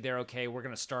 financially they're okay. We're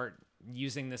gonna start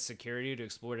using this security to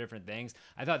explore different things.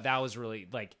 I thought that was really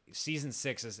like season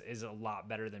 6 is a lot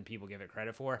better than people give it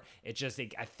credit for. I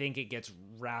think it gets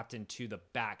wrapped into the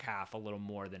back half a little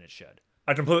more than it should.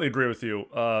 I completely agree with you.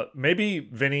 Maybe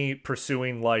Vinny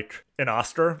pursuing like an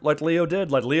Oscar like Leo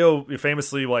did. Like Leo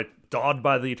famously like dogged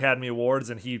by the Academy Awards,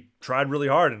 and he tried really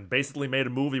hard and basically made a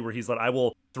movie where he's like, I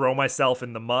will throw myself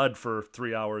in the mud for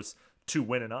 3 hours to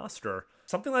win an Oscar.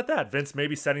 Something like that. Vince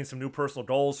maybe setting some new personal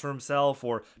goals for himself,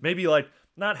 or maybe like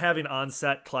not having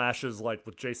on-set clashes like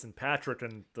with Jason Patric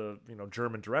and the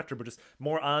German director, but just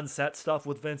more on-set stuff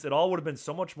with Vince. It all would have been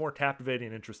so much more captivating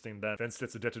and interesting than Vince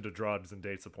gets addicted to drugs and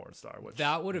dates a porn star. Which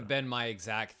that would have been my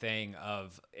exact thing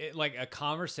of it, like a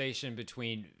conversation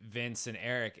between Vince and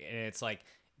Eric, and it's like,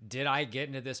 did I get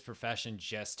into this profession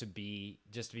just to be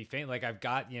famous? Like I've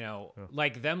got,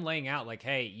 like them laying out like,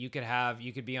 hey, you could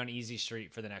be on Easy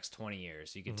Street for the next 20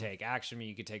 years. You could take Action,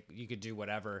 you could do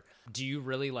whatever. Do you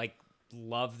really like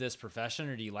love this profession,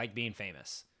 or do you like being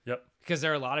famous? Yep. Because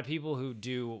there are a lot of people who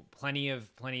do plenty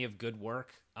of good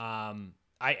work.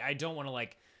 I don't want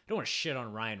to shit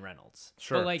on Ryan Reynolds.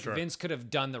 Sure. But Vince could have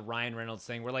done the Ryan Reynolds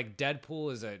thing where like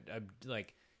Deadpool is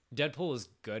Deadpool is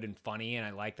good and funny, and I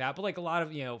like that. But like a lot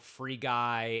of, Free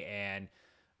Guy and,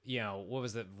 what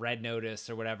was it, Red Notice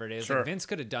or whatever it is. Sure. Like Vince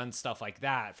could have done stuff like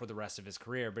that for the rest of his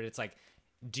career. But it's like,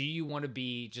 do you want to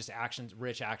be just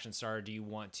rich action star? Or do you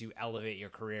want to elevate your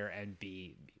career and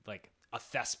be like a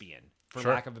thespian, for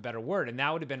lack of a better word? And that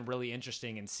would have been really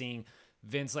interesting. And seeing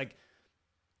Vince, like,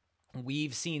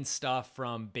 we've seen stuff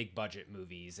from big budget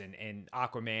movies and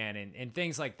Aquaman and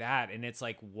things like that. And it's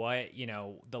like, what,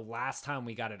 the last time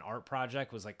we got an art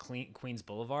project was like Queens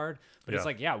Boulevard. But it's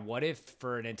like, what if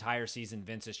for an entire season,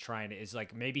 Vince is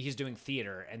like, maybe he's doing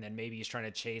theater, and then maybe he's trying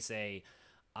to chase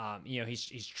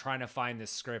he's trying to find this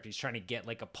script. He's trying to get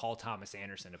like a Paul Thomas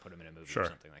Anderson to put him in a movie or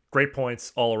something like that. Great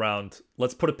points all around.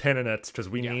 Let's put a pin in it because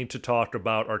we need to talk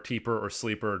about our keeper or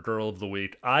sleeper girl of the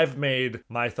week. I've made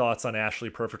my thoughts on Ashley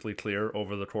perfectly clear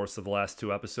over the course of the last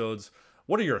 2 episodes.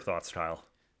 What are your thoughts, Kyle?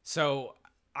 So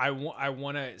I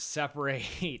want to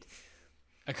separate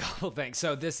a couple things.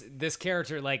 So this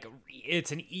character, like,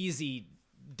 it's an easy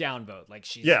downvote. Like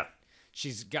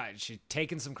she's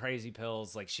taken some crazy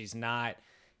pills. Like she's not.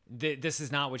 This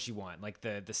is not what you want. Like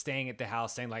the staying at the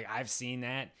house, saying like, I've seen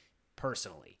that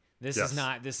personally. This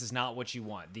is not what you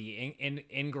want. The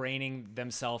ingraining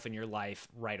themselves in your life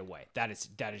right away. That is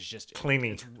just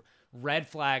cleaning. It's red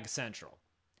flag central.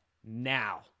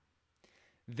 Now,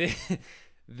 this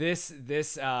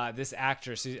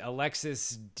actress,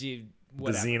 Alexis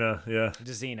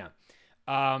Dezina.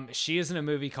 She is in a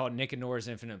movie called Nick and Nora's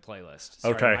Infinite Playlist.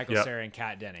 Starring Michael Cera and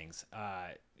Kat Dennings.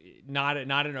 Not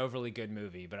an overly good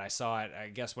movie, but I saw it, I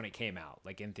guess, when it came out,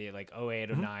 like in the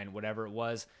 08, 09, whatever it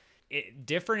was.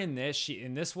 Different in this.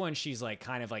 In this one, she's like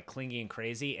kind of like clingy and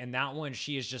crazy, and that one,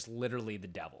 she is just literally the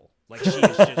devil. Like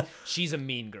she's a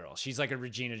mean girl. She's like a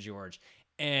Regina George.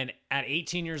 And at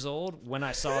 18 years old, when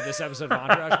I saw this episode of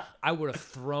Entourage, I would have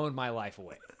thrown my life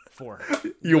away for her.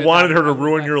 You wanted her to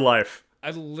ruin your life. I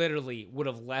literally would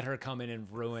have let her come in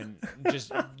and ruin,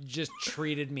 just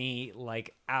treated me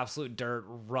like absolute dirt,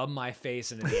 rubbed my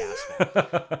face into the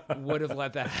asphalt. Would have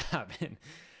let that happen.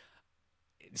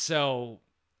 So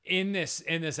in this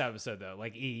episode though,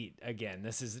 like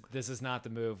this is not the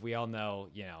move. We all know,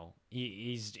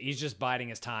 he's just biding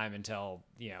his time until,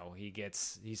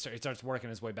 he starts working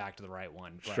his way back to the right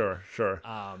one. But, sure.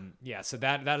 So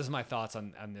that is my thoughts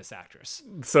on this actress.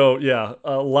 So yeah,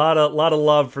 a lot of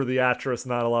love for the actress,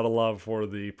 not a lot of love for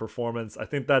the performance. I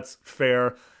think that's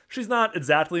fair. She's not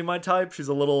exactly my type. She's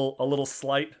a little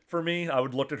slight for me. I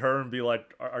would look at her and be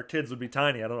like, our kids would be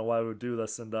tiny. I don't know why we would do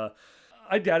this. And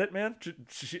I get it, man.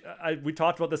 We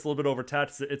talked about this a little bit over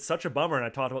text. It's such a bummer, and I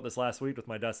talked about this last week with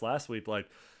my desk last week. Like,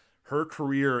 her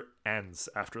career ends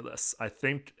after this. I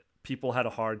think people had a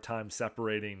hard time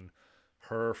separating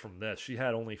her from this. She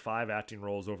had only 5 acting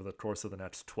roles over the course of the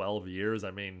next 12 years.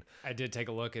 I mean, I did take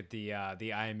a look at the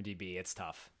IMDb. It's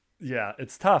tough. Yeah,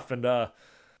 it's tough, and I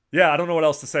don't know what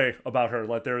else to say about her.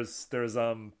 Like, there's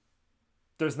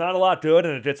not a lot good,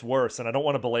 and it gets worse. And I don't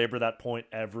want to belabor that point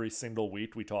every single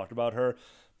week we talked about her,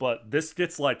 but this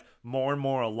gets like more and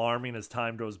more alarming as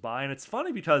time goes by. And it's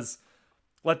funny because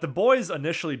like the boys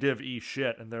initially give E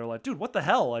shit, and they're like, dude, what the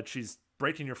hell? Like, she's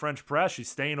breaking your French press. She's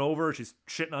staying over. She's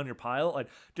shitting on your pilot. Like,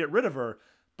 get rid of her.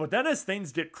 But then as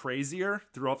things get crazier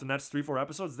throughout the next 3-4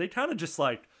 episodes, they kind of just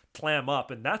like clam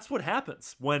up. And that's what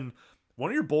happens when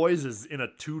one of your boys is in a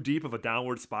too deep of a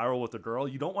downward spiral with a girl.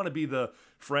 You don't want to be the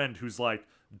friend who's like,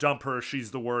 dump her,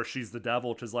 she's the worst, she's the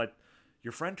devil. Because like,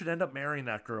 your friend could end up marrying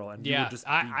that girl, and you would just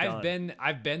be I've done.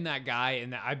 been that guy,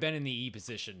 and I've been in the E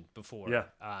position before. Yeah.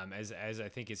 As I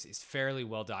think is fairly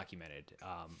well documented.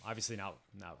 Obviously not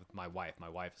with my wife. My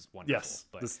wife is wonderful. Yes,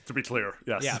 but to be clear,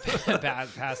 yes. Yeah,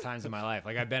 past times in my life,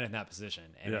 like I've been in that position,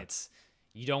 and it's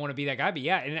you don't want to be that guy. But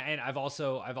yeah, and I've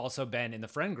also been in the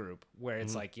friend group where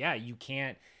it's like, yeah, you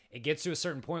can't. It gets to a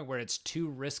certain point where it's too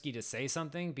risky to say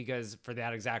something because for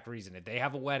that exact reason, if they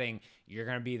have a wedding, you're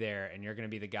going to be there and you're going to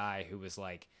be the guy who was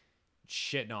like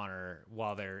shitting on her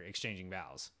while they're exchanging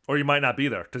vows. Or you might not be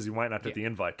there because you might not get the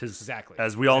invite. 'Cause exactly.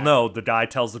 As we all know, the guy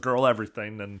tells the girl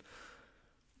everything, and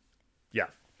yeah.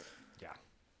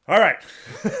 All right,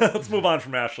 let's move on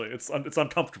from Ashley. It's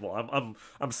uncomfortable.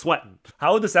 I'm sweating.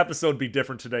 How would this episode be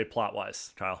different today, plot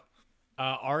wise, Kyle?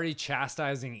 Already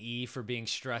chastising E for being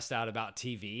stressed out about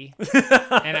TV.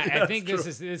 And I think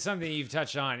this is something you've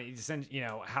touched on. You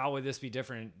know, how would this be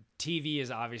different? TV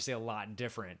is obviously a lot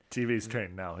different. TV's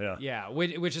changed now, yeah. Yeah,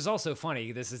 which is also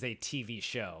funny. This is a TV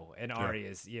show, and Ari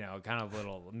is, you know, kind of a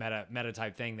little meta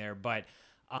type thing there. But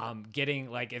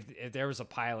getting, like, if there was a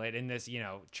pilot in this, you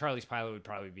know, Charlie's pilot would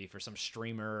probably be for some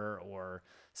streamer or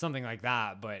something like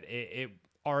that. But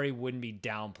Ari wouldn't be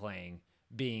downplaying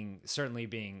being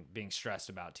stressed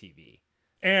about TV.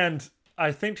 And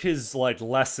I think his like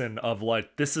lesson of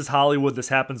like, this is Hollywood, this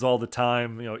happens all the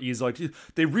time, you know, he's like,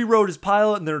 they rewrote his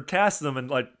pilot and they're casting them, and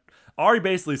like Ari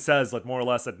basically says like more or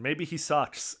less that maybe he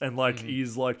sucks, and like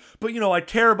he's like, but you know, I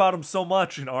care about him so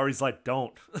much, and Ari's like,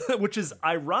 don't. Which is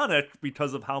ironic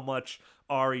because of how much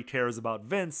Ari cares about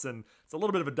Vince, and it's a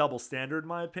little bit of a double standard in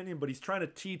my opinion, but he's trying to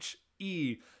teach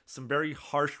E some very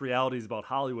harsh realities about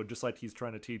Hollywood, just like he's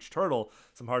trying to teach Turtle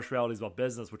some harsh realities about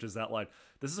business, which is that like,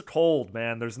 this is a cold,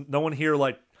 man. There's no one here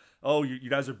like, oh, you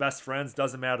guys are best friends,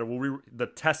 doesn't matter. The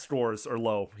test scores are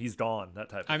low, he's gone, that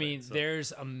type of thing. I mean,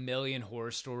 there's a million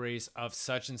horror stories of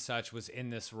such and such was in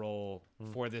this role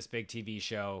for this big TV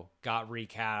show, got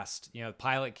recast, you know,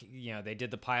 pilot, you know, they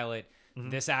did the pilot,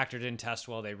 this actor didn't test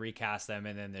well, they recast them,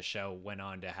 and then the show went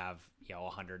on to have, you know,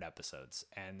 100 episodes,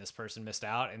 and this person missed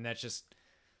out, and that's just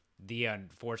the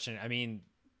unfortunate. I mean,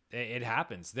 it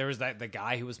happens. There was the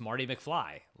guy who was Marty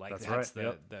McFly. Like that's right.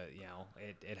 The you know,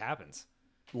 it happens.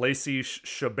 Lacey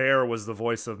Chabert was the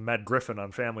voice of Meg Griffin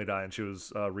on Family Guy, and she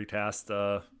was recast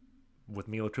with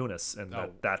Mila Kunis, and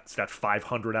that's got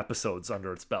 500 episodes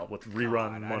under its belt with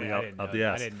rerun money out the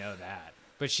ass. I didn't know that,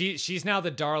 but she's now the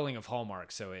darling of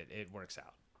Hallmark, so it works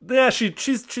out. Yeah,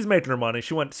 she's making her money.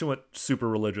 She went super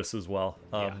religious as well.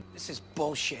 This is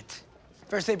bullshit.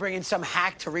 First they bring in some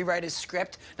hack to rewrite his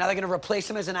script. Now they're going to replace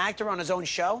him as an actor on his own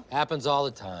show? Happens all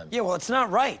the time. Yeah, well, it's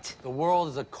not right. The world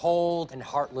is a cold and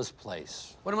heartless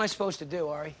place. What am I supposed to do,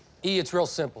 Ari? E, it's real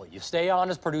simple. You stay on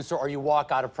as producer or you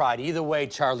walk out of Pride. Either way,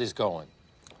 Charlie's going.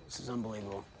 This is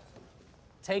unbelievable.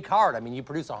 Take heart. I mean, you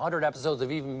produce 100 episodes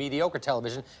of even mediocre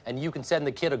television, and you can send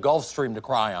the kid a Gulfstream to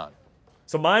cry on.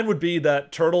 So mine would be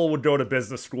that Turtle would go to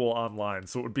business school online,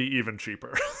 so it would be even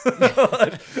cheaper.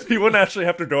 He wouldn't actually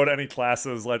have to go to any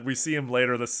classes. Like, we see him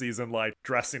later this season, like,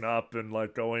 dressing up and,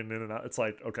 like, going in and out. It's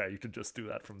like, okay, you could just do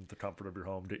that from the comfort of your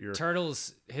home.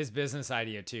 His business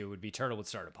idea, too, would be Turtle would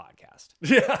start a podcast.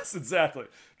 Yes, exactly.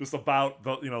 Just about,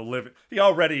 living. He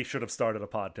already should have started a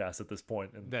podcast at this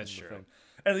point. That's true. Thing.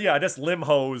 And, yeah, I guess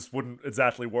Limhose wouldn't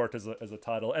exactly work as a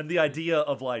title. And the idea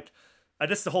of, like, I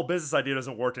guess the whole business idea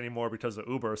doesn't work anymore because of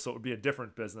Uber, so it would be a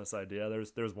different business idea.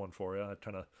 There's one for you. I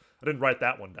didn't write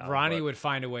that one down. Ronnie would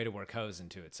find a way to work hose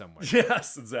into it somewhere.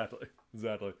 Yes, exactly.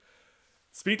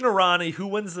 Speaking of Ronnie, who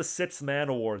wins the Sixth Man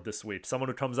Award this week? Someone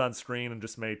who comes on screen and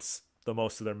just makes the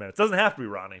most of their minutes. Doesn't have to be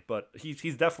Ronnie, but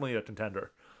he's definitely a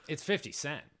contender. It's 50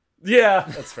 Cent. Yeah,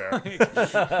 that's fair.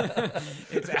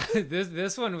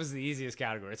 This one was the easiest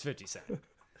category. It's 50 Cent.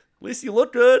 At least you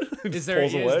look good. Is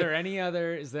there any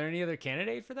other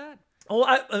candidate for that?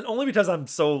 Oh, only because I'm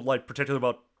so like particular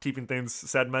about keeping things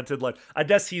segmented. Like, I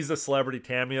guess he's a celebrity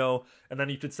cameo, and then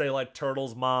you could say like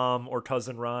Turtle's mom or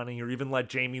cousin Ronnie, or even like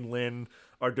Jamie Lynn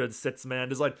are good sixth man.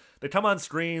 Just like they come on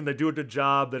screen, they do a good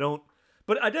job. They don't.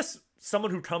 But I guess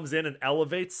someone who comes in and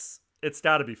elevates, it's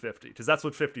got to be 50, because that's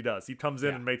what 50 does. He comes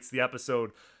in and makes the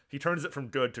episode. He turns it from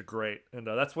good to great, and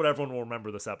that's what everyone will remember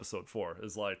this episode for,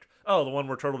 is like, oh, the one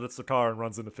where Turtle gets the car and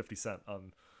runs into 50 Cent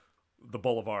on the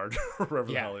boulevard, or wherever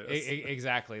the hell he is.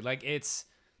 Exactly. Like,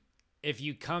 if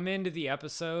you come into the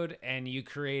episode and you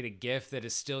create a GIF that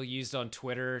is still used on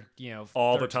Twitter,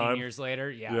 all 13 the time years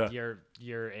later,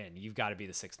 you're in. You've got to be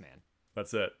the sixth man.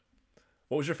 That's it.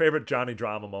 What was your favorite Johnny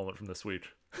Drama moment from this week?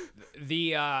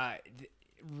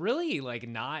 Really like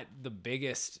not the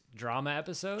biggest drama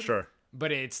episode. Sure.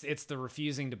 But it's the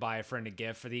refusing to buy a friend a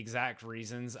gift for the exact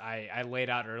reasons I laid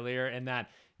out earlier, and that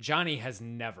Johnny has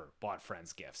never bought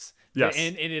friends gifts. Yes.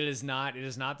 And it is not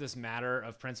this matter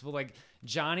of principle. Like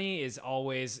Johnny is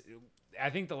always, I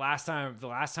think the last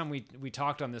time we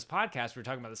talked on this podcast, we were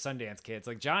talking about the Sundance Kids.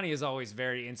 Like Johnny is always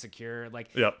very insecure. Like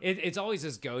it's always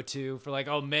his go-to for like,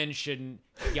 oh, men shouldn't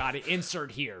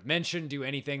insert here. Men shouldn't do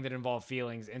anything that involve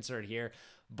feelings, insert here.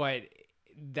 But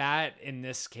that in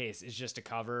this case is just a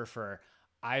cover for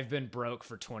I've been broke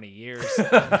for 20 years.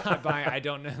 I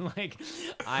don't know. Like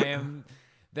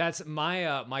that's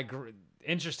my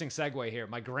interesting segue here.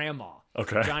 My grandma.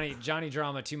 Okay. Johnny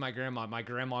Drama to my grandma. My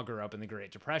grandma grew up in the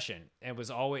Great Depression and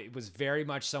was very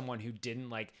much someone who didn't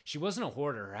like, she wasn't a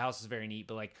hoarder. Her house was very neat,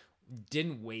 but like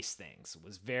didn't waste things.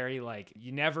 Was very like,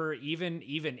 you never even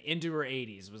into her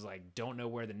 80s was like, don't know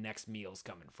where the next meal's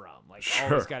coming from. Like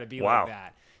always got to be like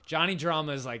that. Johnny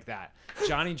Drama is like that.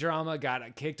 Johnny Drama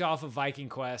got kicked off of Viking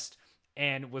Quest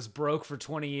and was broke for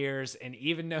 20 years. And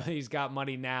even though he's got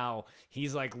money now,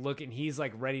 he's like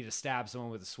ready to stab someone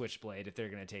with a switchblade if they're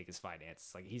going to take his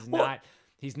finances. Like he's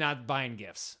not buying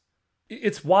gifts.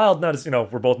 It's wild. Not as,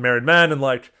 we're both married men. And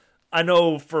like, I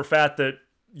know for a fact that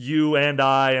you and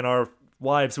I and our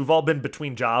wives, we've all been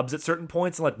between jobs at certain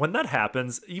points. And like when that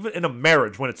happens, even in a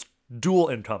marriage, when it's dual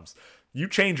incomes, you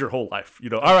change your whole life.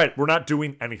 All right, we're not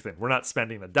doing anything. We're not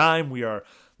spending a dime.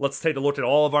 Let's take a look at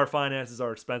all of our finances,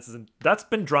 our expenses. And that's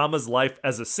been Drama's life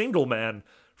as a single man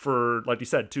for, like you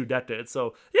said, 2 decades.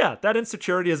 So yeah, that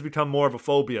insecurity has become more of a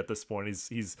phobia at this point.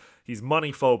 He's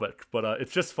money phobic, but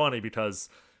it's just funny because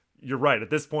you're right. At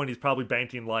this point, he's probably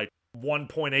banking like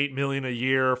 $1.8 million a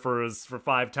year for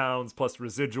 5 towns plus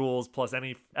residuals plus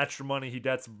any extra money he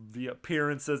gets via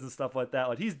appearances and stuff like that.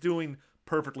 Like he's doing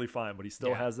perfectly fine, but he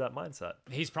still has that mindset.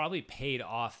 He's probably paid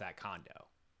off that condo.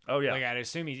 Oh yeah. Like I'd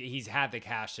assume he's had the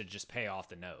cash to just pay off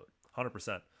the note.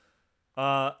 100%.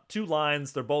 2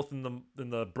 lines. They're both in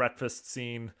the breakfast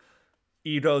scene.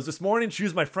 E goes, this morning she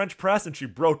used my French press and she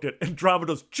broke it. And Drama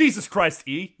goes, Jesus Christ,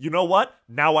 E, you know what?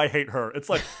 Now I hate her. It's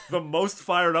like the most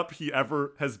fired up he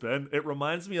ever has been. It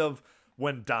reminds me of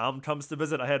when Dom comes to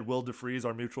visit. I had Will DeFries,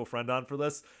 our mutual friend, on for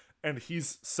this. And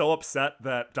he's so upset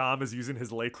that Dom is using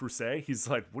his Le Creuset. He's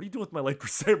like, what are you doing with my Le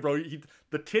Creuset, bro?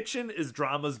 The kitchen is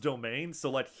Drama's domain.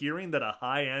 So like hearing that a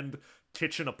high-end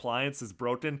kitchen appliance is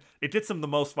broken, it gets him the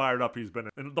most fired up he's been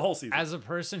in the whole season. As a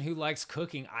person who likes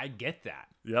cooking, I get that.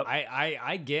 Yep.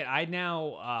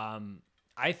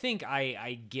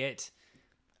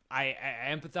 I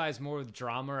empathize more with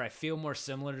Drama. I feel more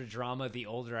similar to Drama the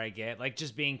older I get. Like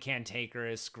just being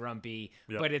cantankerous, grumpy.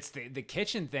 Yep. But it's the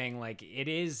kitchen thing. Like it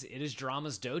is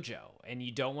Drama's dojo, and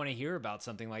you don't want to hear about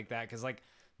something like that because, like,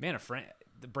 man,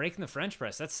 breaking the French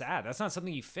press, that's sad. That's not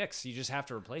something you fix. You just have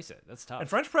to replace it. That's tough. And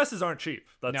French presses aren't cheap.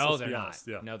 No, they're not.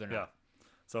 Yeah. No, they're not.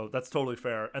 So that's totally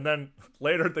fair. And then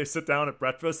later they sit down at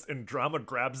breakfast and Drama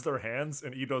grabs their hands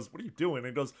and he goes, what are you doing? And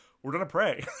he goes, we're going to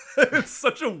pray. It's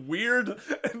such a weird,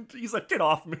 and he's like, get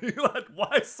off me. Like,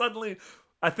 why suddenly?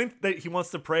 I think that he wants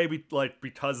to pray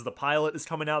because the pilot is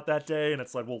coming out that day. And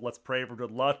it's like, well, let's pray for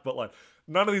good luck. But like,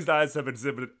 none of these guys have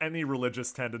exhibited any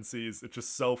religious tendencies. It's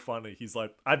just so funny. He's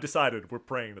like, I've decided we're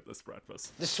praying at this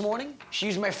breakfast. This morning, she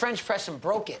used my French press and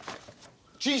broke it.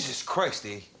 Jesus Christ,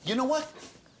 E. You know what?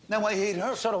 Now I hate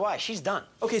her. So do I. She's done.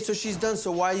 Okay, so she's done, so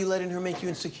why are you letting her make you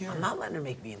insecure? I'm not letting her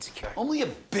make me insecure. Only a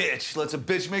bitch lets a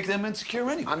bitch make them insecure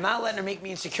anyway. I'm not letting her make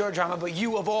me insecure, Drama, but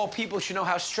you, of all people, should know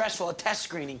how stressful a test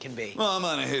screening can be. Well, I'm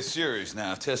on a hit series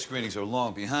now. Test screenings are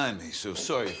long behind me, so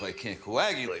sorry if I can't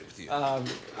coagulate with you. I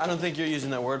don't think you're using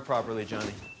that word properly,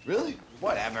 Johnny. Really?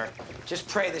 Whatever. Just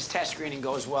pray this test screening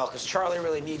goes well, because Charlie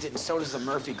really needs it, and so does the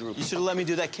Murphy group. You should have let me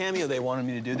do that cameo they wanted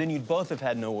me to do. Then you'd both have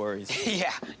had no worries.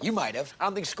 Yeah, you might have. I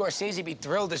don't think Scorsese'd be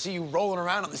thrilled to see you rolling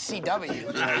around on the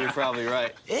CW. Yeah, you're probably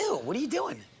right. Ew, what are you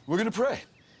doing? We're gonna pray.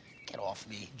 Get off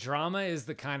me. Drama is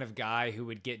the kind of guy who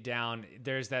would get down.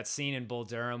 There's that scene in Bull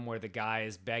Durham where the guy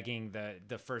is begging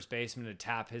the first baseman to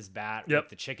tap his bat with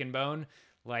the chicken bone.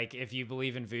 Like, if you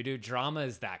believe in voodoo, Drama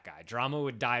is that guy. Drama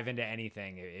would dive into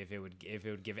anything if it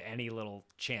would give any little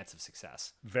chance of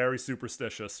success. Very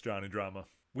superstitious, Johnny Drama.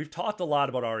 We've talked a lot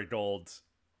about Ari Gold.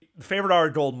 The favorite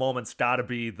Ari Gold moment's got to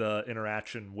be the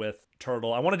interaction with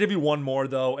Turtle. I want to give you one more,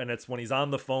 though, and it's when he's on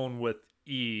the phone with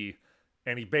E,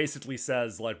 and he basically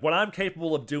says, like, what I'm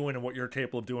capable of doing and what you're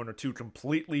capable of doing are 2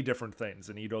 completely different things.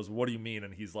 And he goes, what do you mean?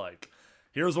 And he's like,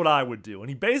 Here's what I would do. And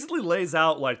he basically lays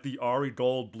out like the Ari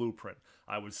Gold blueprint.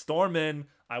 I would storm in,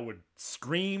 I would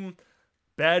scream,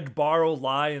 beg, borrow,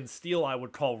 lie, and steal. I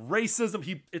would call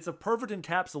racism. It's a perfect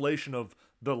encapsulation of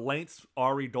the lengths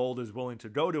Ari Gold is willing to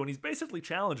go to, and he's basically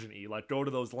challenging E, like, go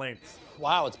to those lengths.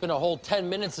 Wow, it's been a whole 10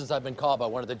 minutes since I've been called by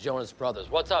one of the Jonas Brothers.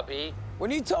 What's up, E? When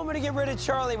you told me to get rid of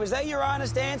Charlie, was that your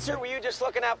honest answer, or were you just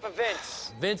looking out for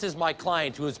Vince? Vince is my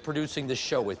client who is producing the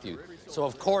show with you, so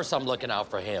of course I'm looking out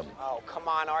for him. Oh, come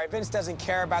on, Ari. Vince doesn't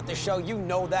care about the show. You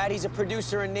know that. He's a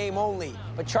producer in name only.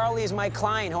 But Charlie is my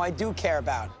client, who I do care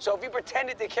about. So if you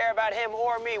pretended to care about him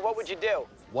or me, what would you do?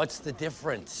 What's the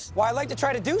difference? Well, I'd like to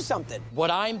try to do something.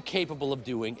 What I'm capable of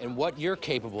doing and what you're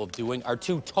capable of doing are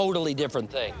two totally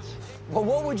different things. Well,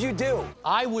 what would you do?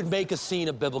 I would make a scene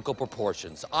of biblical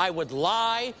proportions. I would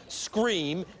lie,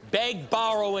 scream, beg,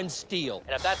 borrow, and steal.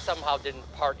 And if that somehow didn't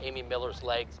part Amy Miller's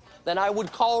legs, then I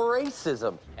would call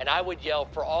racism. And I would yell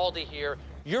for all to hear,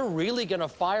 "You're really gonna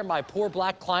fire my poor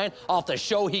black client off the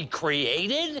show he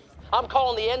created?" I'm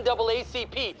calling the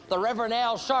NAACP, the Reverend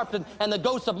Al Sharpton, and the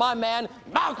ghost of my man,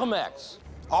 Malcolm X.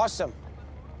 Awesome.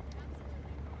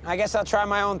 I guess I'll try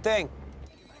my own thing.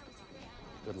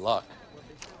 Good luck.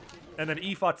 And then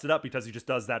E fucks it up because he just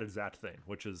does that exact thing,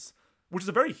 which is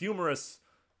a very humorous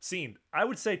scene. I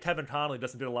would say Kevin Connolly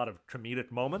doesn't get a lot of comedic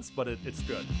moments, but it's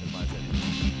good, in my opinion.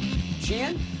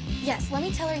 Jan? Yes, let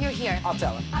me tell her you're here. I'll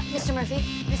tell her. Mr. Murphy.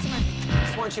 Mr. Murphy. I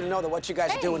just want you to know that what you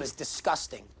guys are doing is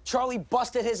disgusting. Charlie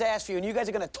busted his ass for you, and you guys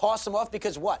are gonna toss him off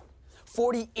because what?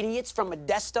 40 idiots from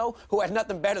Modesto who had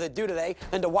nothing better to do today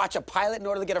than to watch a pilot in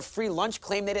order to get a free lunch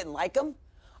claim they didn't like him?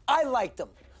 I liked him.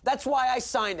 That's why I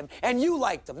signed him. And you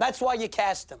liked him. That's why you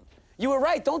cast him. You were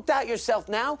right. Don't doubt yourself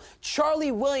now.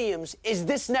 Charlie Williams is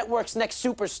this network's next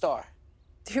superstar.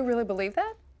 Do you really believe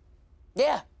that?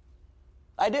 Yeah,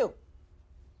 I do.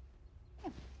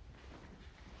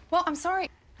 Well, I'm sorry.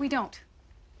 We don't.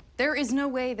 There is no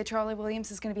way that Charlie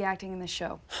Williams is going to be acting in this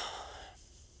show.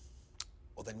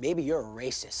 Well, then maybe you're a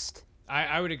racist.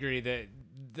 I would agree that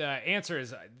the answer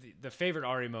is the favorite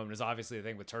Ari moment is obviously the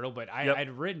thing with Turtle, but I'd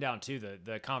written down too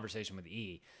the conversation with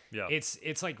E. Yeah.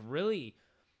 It's like really,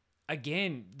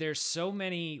 again, there's so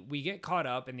many, we get caught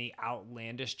up in the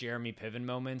outlandish Jeremy Piven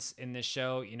moments in this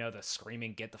show, you know, the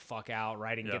screaming, get the fuck out,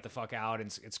 writing, get the fuck out, and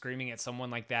screaming at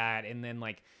someone like that. And then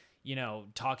like, you know,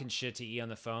 talking shit to E on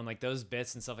the phone, like those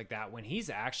bits and stuff like that. When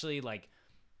he's actually like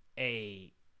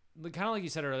kind of like you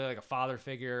said earlier, like a father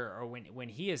figure, or when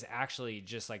he is actually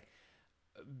just like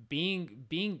being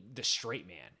the straight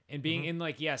man and being in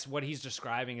like, yes, what he's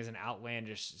describing is an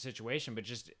outlandish situation, but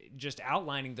just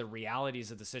outlining the realities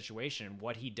of the situation and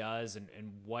what he does and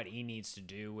what he needs to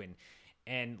do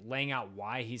and laying out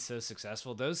why he's so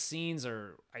successful. Those scenes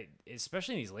are,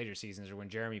 especially in these later seasons, or when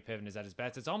Jeremy Piven is at his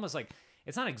best, it's almost like,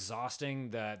 it's not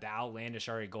exhausting, the outlandish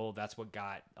Ari Gold. That's what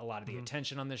got a lot of the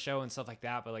attention on the show and stuff like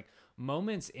that. But like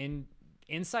moments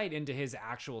insight into his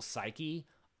actual psyche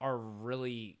are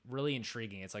really, really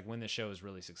intriguing. It's like when the show is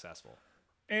really successful.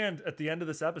 And at the end of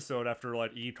this episode, after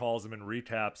like E calls him and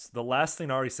recaps, the last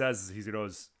thing Ari says is he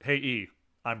goes, "Hey E,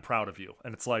 I'm proud of you."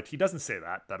 And it's like, he doesn't say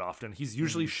that often. He's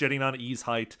usually shitting on E's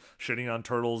height, shitting on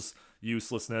Turtle's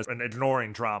uselessness, and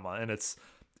ignoring drama. And it's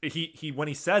he when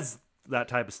he says that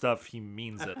type of stuff, he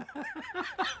means it.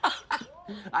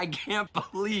 I can't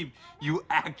believe you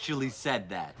actually said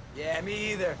that. Yeah,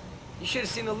 me either. You should have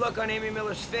seen the look on Amy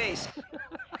Miller's face.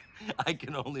 I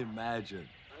can only imagine.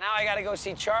 Now I gotta go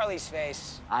see Charlie's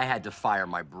face. I had to fire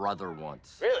my brother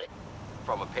once. Really?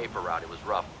 From a paper route. It was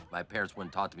rough. My parents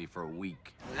wouldn't talk to me for a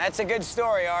week. That's a good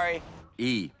story, Ari.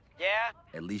 E. Yeah?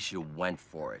 At least you went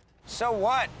for it. So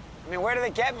what? I mean, where did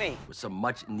it get me? With some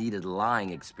much-needed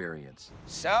lying experience.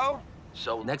 So?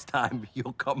 So next time,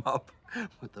 you'll come up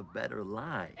with a better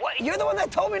lie. What? You're the one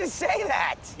that told me to say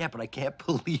that. Yeah, but I can't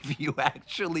believe you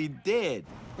actually did.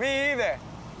 Me either.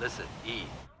 Listen, E,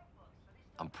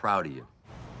 I'm proud of you.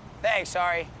 Thanks,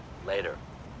 Ari. Later.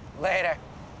 Later.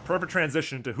 Perfect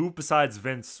transition to who besides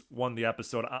Vince won the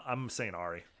episode. I'm saying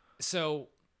Ari. So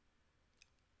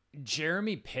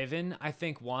Jeremy Piven, I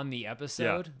think, won the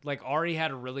episode. Yeah. Like, Ari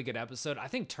had a really good episode. I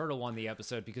think Turtle won the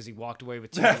episode because he walked away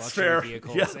with 2 luxury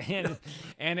vehicles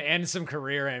and some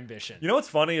career ambition. You know what's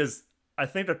funny is I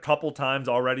think a couple times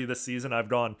already this season I've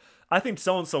gone, I think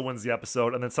so-and-so wins the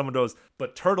episode, and then someone goes,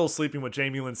 but Turtle's sleeping with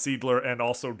Jamie Lynn Siegler and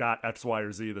also got X, Y,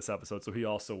 or Z this episode, so he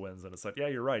also wins. And it's like, yeah,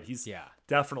 you're right. He's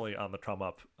definitely on the come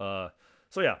up.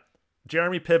 So yeah,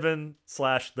 Jeremy Piven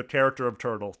 / the character of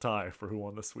Turtle tie for who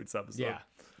won this week's episode.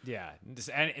 Yeah,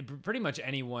 and pretty much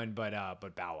anyone but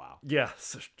Bow Wow. Yeah,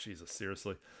 Jesus,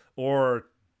 seriously. Or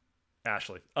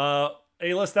Ashley.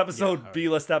 A-list episode,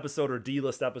 B-list episode, or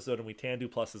D-list episode, and we can do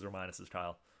pluses or minuses,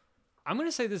 Kyle. I'm going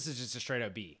to say this is just a straight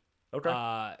up B.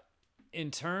 Okay. In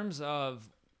terms of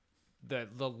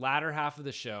the latter half of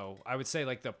the show, I would say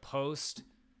like the post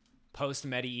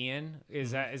Medi Ian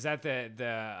is that the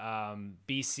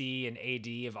BC and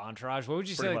AD of Entourage. What would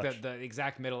you say like the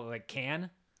exact middle, like Can,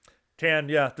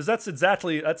 yeah, because that's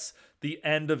the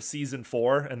end of season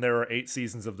 4, and there are 8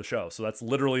 seasons of the show, so that's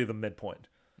literally the midpoint.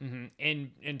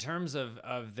 In terms of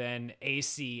then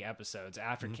AC episodes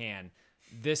after Can,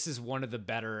 this is one of the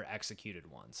better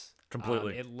executed ones.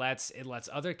 Completely. It lets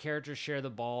other characters share the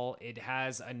ball. It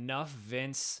has enough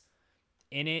Vince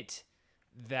in it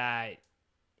that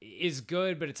is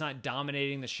good, but it's not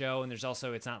dominating the show. And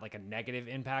it's not like a negative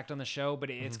impact on the show, but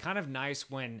it's kind of nice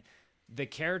when the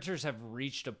characters have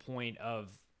reached a point of,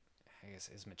 I guess,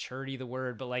 is maturity the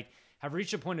word, but like have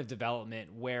reached a point of development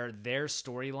where their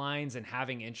storylines and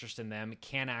having interest in them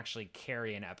can actually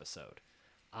carry an episode.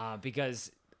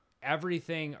 Because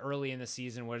everything early in the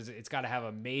season, it's got to have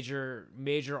a major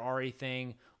Ari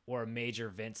thing or a major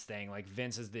Vince thing. Like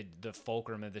Vince is the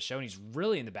fulcrum of the show, and he's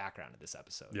really in the background of this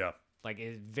episode. Yeah. Like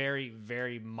a very,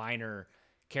 very minor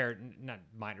character, not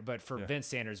minor, but for Vince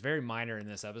standards, very minor in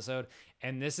this episode.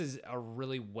 And this is a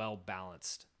really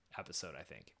well-balanced episode, I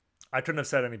think. I couldn't have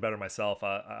said any better myself.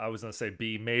 I was going to say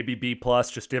B, maybe B+,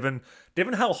 just given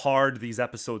how hard these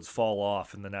episodes fall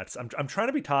off in the next. I'm trying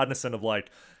to be cognizant of like,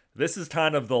 this is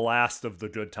kind of the last of the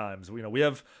good times. You know, we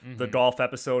have the golf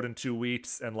episode in 2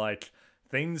 weeks, and like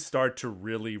things start to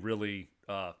really, really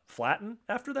flatten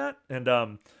after that.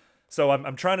 And so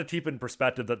I'm trying to keep in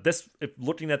perspective that this, if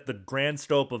looking at the grand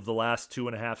scope of the last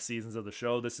 2.5 seasons of the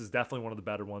show, this is definitely one of the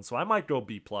better ones. So I might go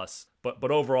B+.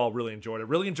 But overall, really enjoyed it.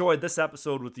 Really enjoyed this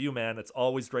episode with you, man. It's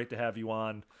always great to have you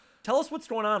on. Tell us what's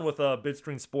going on with Big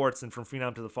Screen Sports and From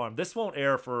Phenom to the Farm. This won't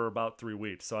air for about 3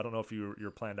 weeks, so I don't know if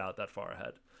you're planned out that far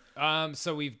ahead.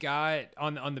 So we've got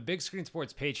on the Big Screen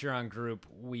Sports Patreon group,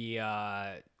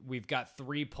 we've got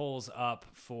 3 polls up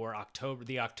for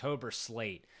the October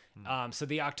slate. So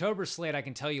the October slate, I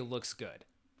can tell you, looks good.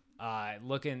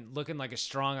 Looking like a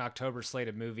strong October slate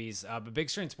of movies. But Big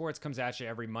Screen Sports comes at you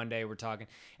every Monday. We're talking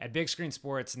at Big Screen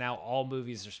Sports now. All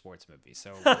movies are sports movies,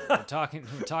 so we're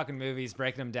talking movies,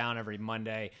 breaking them down every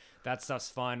Monday. That stuff's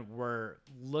fun. We're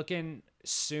looking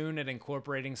soon at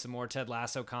incorporating some more Ted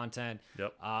Lasso content.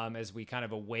 Yep. As we kind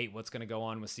of await what's going to go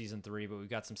on with season 3, but we've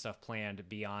got some stuff planned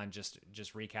beyond just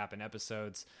recapping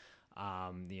episodes.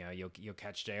 You'll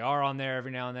catch JR on there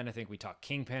every now and then. I think we talked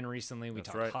Kingpin recently. We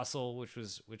talked Hustle, which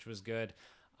was good.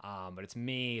 But it's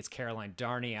me, it's Caroline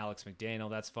Darney, Alex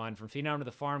McDaniel. That's fun. From Phenom to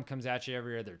the Farm comes at you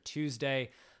every other Tuesday.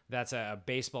 That's a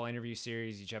baseball interview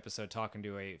series. Each episode talking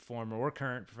to a former or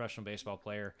current professional baseball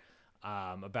player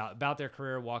about their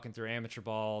career, walking through amateur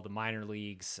ball, the minor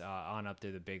leagues, on up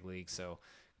to the big leagues. So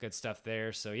good stuff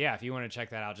there. So yeah, if you want to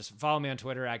check that out, just follow me on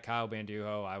Twitter at Kyle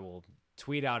Banduho. I will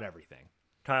tweet out everything.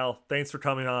 Kyle, thanks for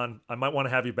coming on. I might want to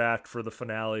have you back for the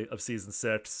finale of season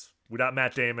 6. We got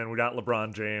Matt Damon, we got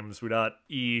LeBron James, we got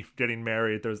E getting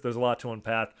married. There's a lot to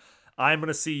unpack. I'm going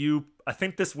to see you, I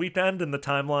think, this weekend in the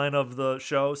timeline of the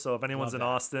show. So if anyone's in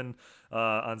Austin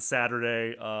on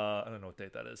Saturday, I don't know what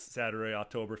date that is, Saturday,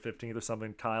 October 15th or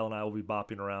something, Kyle and I will be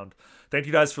bopping around. Thank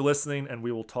you guys for listening, and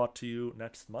we will talk to you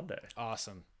next Monday.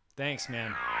 Awesome. Thanks,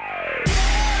 man.